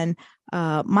and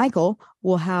Michael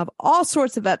will have all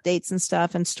sorts of updates and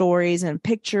stuff and stories and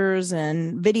pictures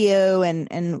and video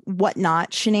and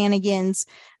whatnot, shenanigans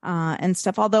and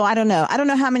stuff. Although I don't know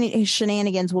how many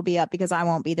shenanigans will be up because I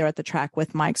won't be there at the track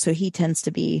with Mike. So he tends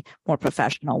to be more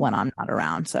professional when I'm not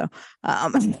around. So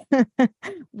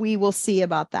we will see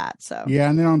about that. So yeah.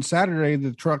 And then on Saturday,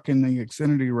 the truck and the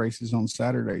Xfinity races on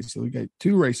Saturday. So we got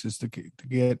 2 races to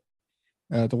get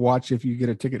to watch if you get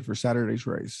a ticket for Saturday's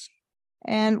race.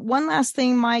 And one last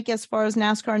thing, Mike, as far as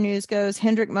NASCAR news goes,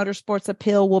 Hendrick Motorsports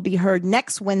appeal will be heard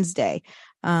next Wednesday.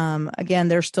 Again,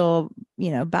 they're still,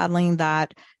 battling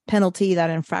that penalty, that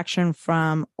infraction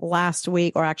from last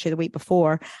week, or actually the week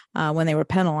before, when they were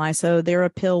penalized. So their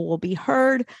appeal will be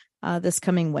heard this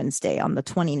coming Wednesday on the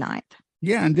 29th.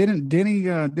 Yeah. And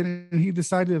didn't he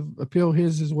decide to appeal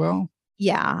his as well?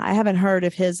 Yeah. I haven't heard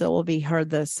if his will be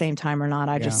heard the same time or not.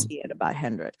 I just see it about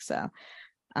Hendrick. So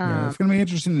it's going to be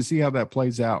interesting to see how that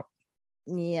plays out.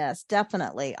 Yes,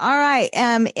 definitely. All right.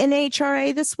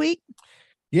 NHRA this week.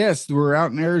 Yes, we're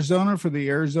out in Arizona for the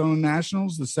Arizona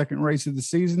Nationals. The second race of the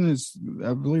season is,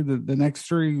 I believe, the next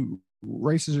 3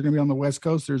 races are going to be on the West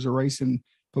Coast. There's a race in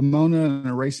Pomona and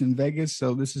a race in Vegas.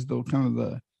 So this is the kind of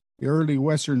the early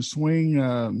Western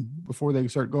swing before they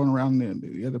start going around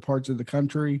the other parts of the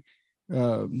country.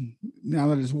 now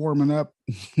that it's warming up,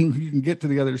 you can get to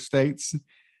the other states.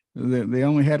 They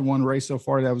only had one race so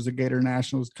far. That was the Gator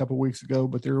Nationals a couple weeks ago,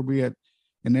 but there will be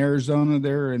in Arizona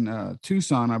there, in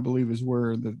Tucson, I believe is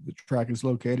where the track is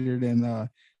located. And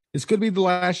this could be the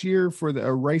last year for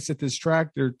a race at this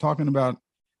track. They're talking about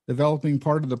developing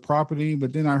part of the property,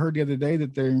 but then I heard the other day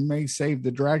that they may save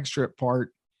the drag strip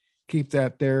part, keep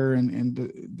that there,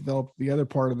 and develop the other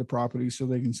part of the property so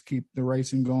they can keep the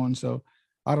racing going. So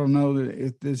I don't know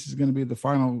if this is going to be the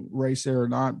final race there or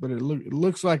not, but it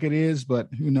looks like it is, but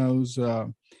who knows?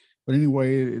 But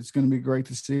anyway, it's going to be great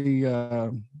to see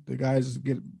the guys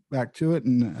get back to it.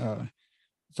 And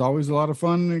it's always a lot of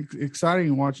fun and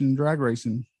exciting watching drag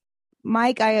racing.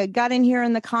 Mike, I got in here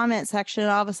in the comment section.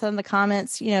 All of a sudden the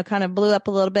comments, kind of blew up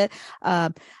a little bit.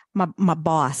 My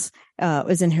boss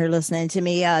was in here listening to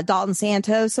me. Dalton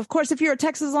Santos. Of course, if you're a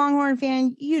Texas Longhorn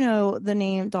fan, you know the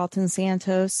name Dalton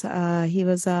Santos. He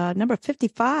was number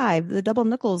 55, the double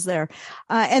nickels there.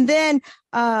 And then,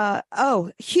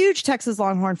 huge Texas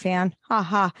Longhorn fan.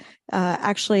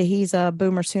 Actually, he's a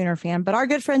Boomer Sooner fan. But our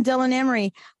good friend Dylan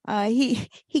Emery,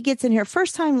 he gets in here.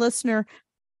 First time listener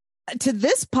to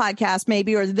this podcast,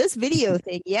 maybe, or this video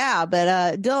thing. Yeah.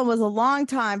 But Dylan was a long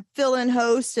time fill-in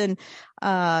host and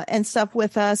stuff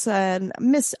with us. And I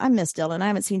miss Dylan. I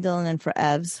haven't seen Dylan in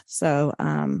forever. So,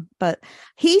 but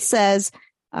he says,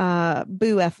 boo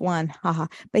F1.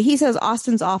 But he says,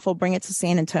 Austin's awful. Bring it to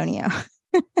San Antonio.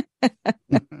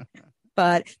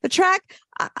 But the track,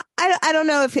 I don't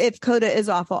know if COTA is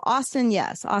awful. Austin,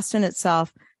 yes. Austin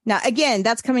itself. Now, again,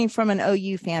 that's coming from an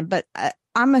OU fan, but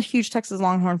I'm a huge Texas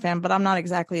Longhorn fan, but I'm not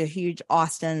exactly a huge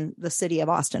Austin, the city of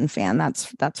Austin fan.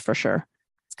 That's for sure.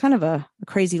 It's kind of a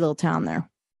crazy little town there.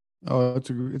 Oh, it's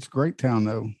a great town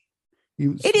though.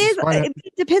 It is.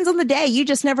 It depends on the day. You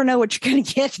just never know what you're going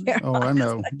to get there. Oh, I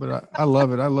know, but I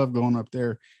love it. I love going up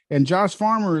there. And Josh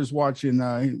Farmer is watching.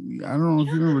 I don't know if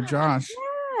you remember Josh.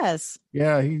 Yes.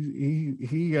 Yeah,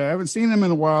 he. I haven't seen him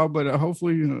in a while, but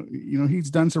hopefully,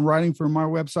 he's done some writing for my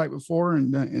website before,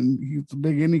 and he's a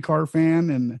big IndyCar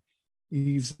fan, and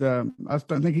he's. I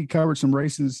think he covered some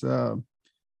races,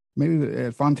 maybe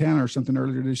at Fontana or something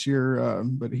earlier this year.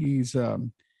 But he's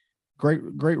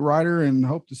great rider, and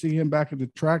hope to see him back at the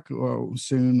track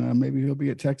soon. Maybe he'll be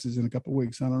at Texas in a couple of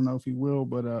weeks. I don't know if he will,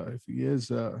 but if he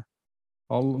is,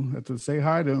 I'll have to say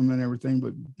hi to him and everything.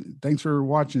 But thanks for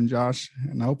watching, Josh,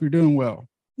 and I hope you're doing well.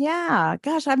 Yeah,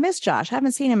 gosh, I miss Josh. I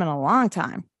haven't seen him in a long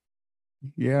time.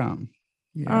 Yeah. All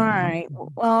right.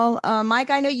 Well, Mike,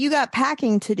 I know you got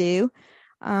packing to do.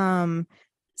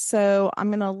 So I'm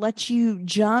going to let you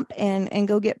jump and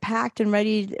go get packed and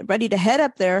ready to head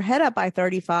up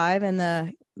I-35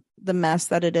 and the mess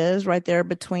that it is right there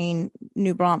between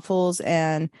New Braunfels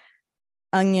and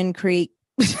Onion Creek.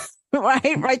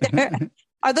 right there.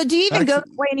 Do you even go that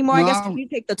way anymore? No, I guess you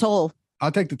take the toll.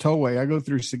 I'll take the tollway. I go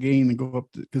through Seguin and go up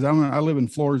because I live in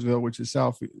Floresville, which is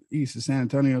southeast of San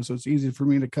Antonio, so it's easy for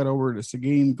me to cut over to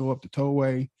Seguin, go up the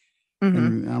tollway,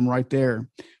 and I'm right there.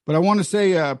 But I want to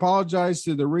say apologize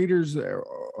to the readers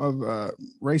of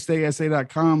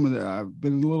racedaysa.com. I've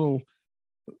been a little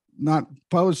not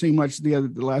publishing much the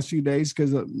last few days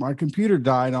because my computer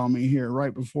died on me here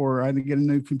right before I had to get a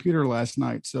new computer last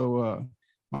night. So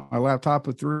my laptop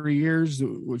of 3 years,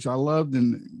 which I loved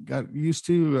and got used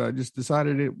to, I just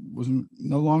decided it was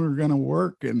no longer going to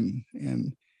work. And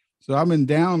so I've been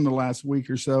down the last week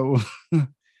or so,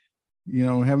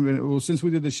 haven't been, since we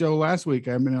did the show last week,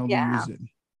 I haven't been able to use it.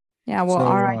 Yeah. Well,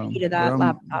 RIP to that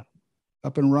laptop.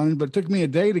 Up and running, but it took me a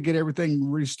day to get everything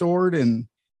restored and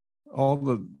all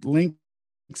the links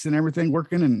and everything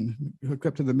working and hooked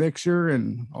up to the mixer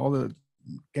and all the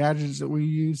gadgets that we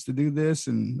use to do this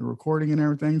and the recording and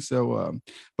everything. So,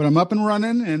 but I'm up and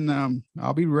running and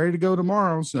I'll be ready to go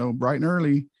tomorrow. So bright and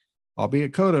early, I'll be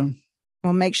at COTA.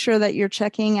 Well, make sure that you're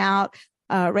checking out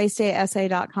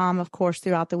racedaysa.com, of course,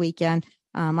 throughout the weekend.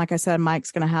 Like I said,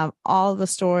 Mike's going to have all the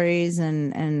stories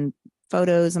and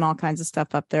photos and all kinds of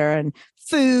stuff up there and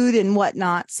food and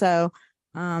whatnot. So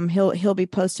he'll be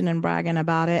posting and bragging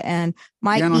about it. And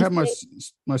Mike, I'll have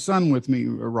my son with me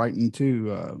writing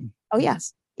too. Oh,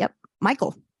 yes. Yep.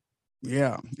 Michael.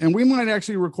 Yeah. And we might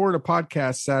actually record a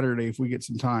podcast Saturday if we get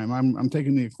some time. I'm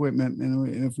taking the equipment,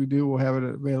 and if we do, we'll have it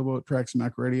available at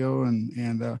TrackSmack Radio,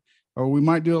 or we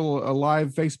might do a live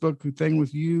Facebook thing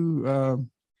with you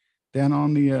down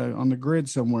on the grid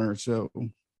somewhere. So,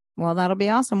 well, that'll be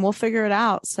awesome. We'll figure it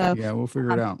out. So yeah, we'll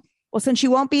figure it out. Well, since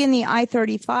you won't be in the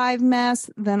I-35 mess,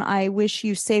 then I wish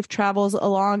you safe travels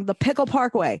along the Pickle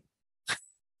Parkway.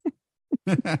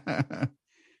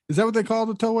 Is that what they call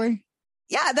the tollway?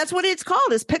 Yeah, that's what it's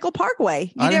called, is Pickle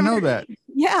Parkway. I didn't know that.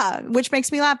 Yeah, which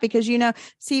makes me laugh because,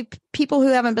 people who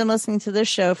haven't been listening to this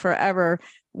show forever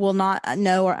will not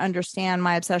know or understand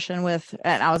my obsession with,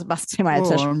 and I was about to say my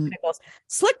obsession with pickles.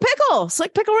 Slick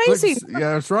Pickle Racing.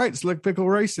 Yeah, that's right. Slick Pickle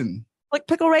Racing. Slick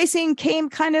Pickle Racing came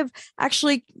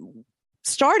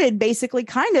started basically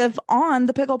kind of on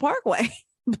the Pickle Parkway,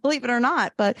 believe it or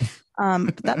not. But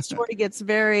that story gets we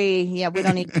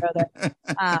don't need to go there.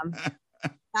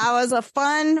 That was a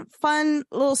fun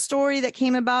little story that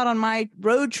came about on my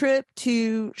road trip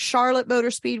to Charlotte Motor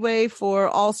Speedway for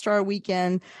All-Star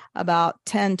Weekend about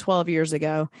 10, 12 years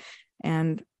ago.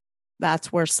 And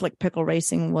that's where Slick Pickle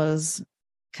Racing was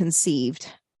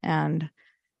conceived. And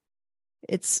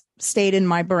it's stayed in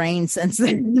my brain since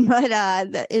then.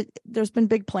 But there's been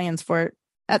big plans for it.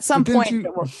 At some point.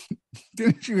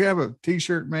 Didn't you have a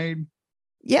T-shirt made?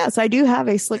 Yes, I do have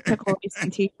a Slick Pickle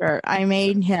Racing T-shirt. I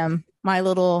made him my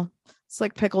little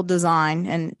Slick Pickle design,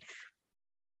 and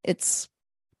it's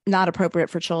not appropriate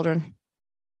for children.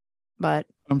 But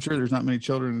I'm sure there's not many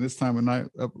children at this time of night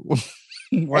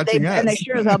watching us. And they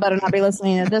sure as hell better not be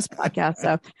listening to this podcast.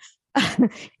 So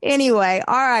anyway,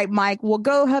 all right, Mike, well,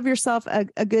 go have yourself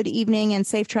a good evening and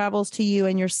safe travels to you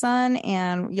and your son,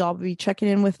 and y'all be checking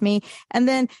in with me. And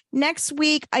then next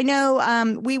week, I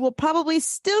know we will probably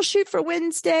still shoot for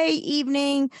Wednesday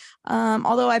evening,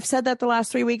 although I've said that the last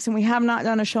 3 weeks and we have not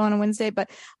done a show on a Wednesday, but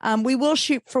we will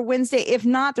shoot for Wednesday. If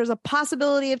not, there's a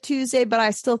possibility of Tuesday, but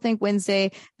I still think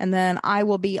Wednesday, and then I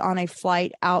will be on a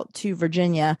flight out to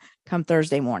Virginia come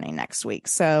Thursday morning next week.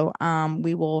 So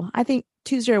we will, I think,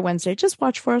 Tuesday or Wednesday. Just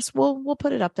watch for us. We'll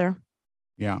put it up there.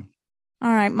 Yeah.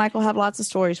 All right. Michael have lots of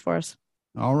stories for us.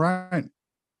 All right.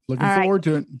 Looking forward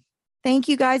to it. Thank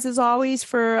you guys as always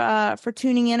for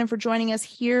tuning in and for joining us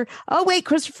here. Oh, wait,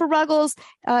 Christopher Ruggles.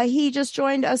 He just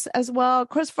joined us as well.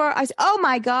 Christopher, oh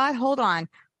my God, hold on.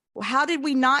 How did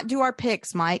we not do our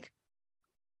picks, Mike?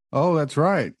 Oh, that's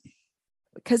right.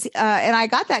 Because and I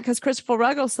got that because Christopher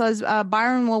Ruggles says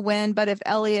Byron will win, but if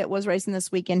Elliott was racing this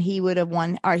weekend, he would have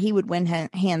won, or he would win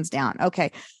hands down.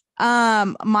 Okay,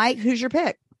 Mike, who's your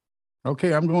pick?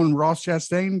 Okay, I'm going Ross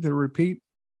Chastain to repeat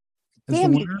as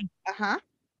Damn the you! winner.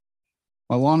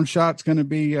 My long shot's going to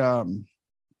be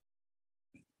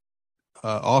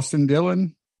Austin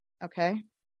Dillon, Okay.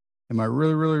 and my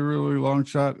really, really, really long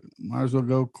shot might as well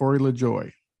go Corey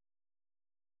LaJoie.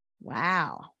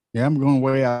 Wow. Yeah, I'm going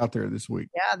way out there this week.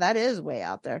 Yeah, that is way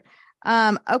out there.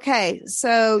 Okay,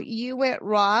 so you went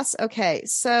Ross. Okay,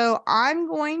 so I'm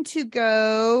going to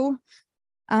go.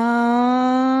 You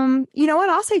know what?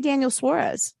 I'll say Daniel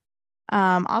Suarez.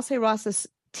 I'll say Ross's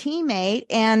teammate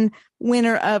and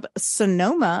winner of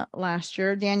Sonoma last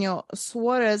year, Daniel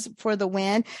Suarez, for the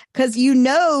win, because you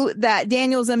know that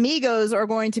Daniel's amigos are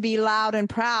going to be loud and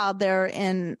proud there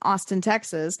in Austin,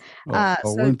 Texas. So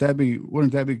wouldn't that be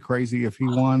crazy if he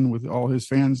won with all his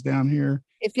fans down here?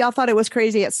 If y'all thought it was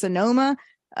crazy at Sonoma,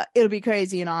 it'll be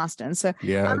crazy in Austin. So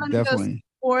yeah, definitely.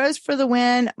 Suarez for the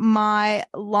win. My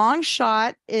long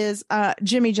shot is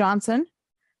Jimmy Johnson,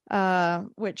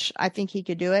 which I think he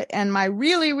could do it. And my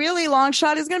really, really long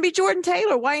shot is going to be Jordan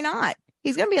Taylor. Why not?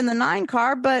 He's going to be in the 9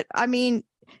 car, but I mean,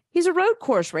 he's a road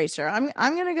course racer.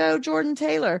 I'm going to go Jordan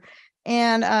Taylor.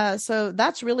 And so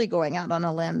that's really going out on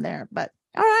a limb there. But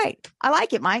all right. I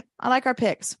like it, Mike. I like our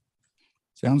picks.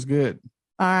 Sounds good.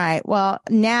 All right. Well,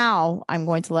 now I'm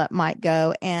going to let Mike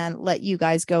go and let you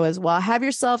guys go as well. Have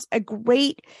yourselves a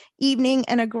great evening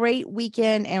and a great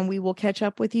weekend, and we will catch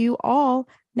up with you all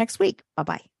next week.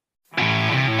 Bye-bye.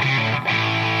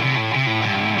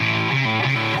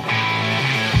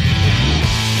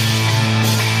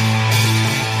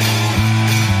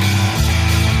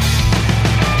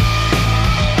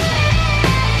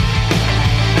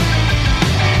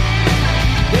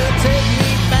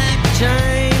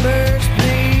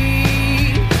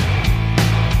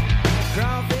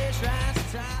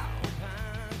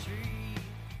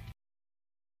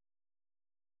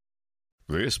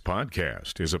 This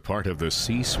podcast is a part of the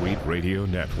C-Suite Radio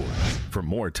Network. For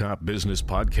more top business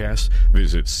podcasts,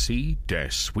 visit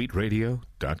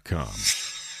c-suiteradio.com.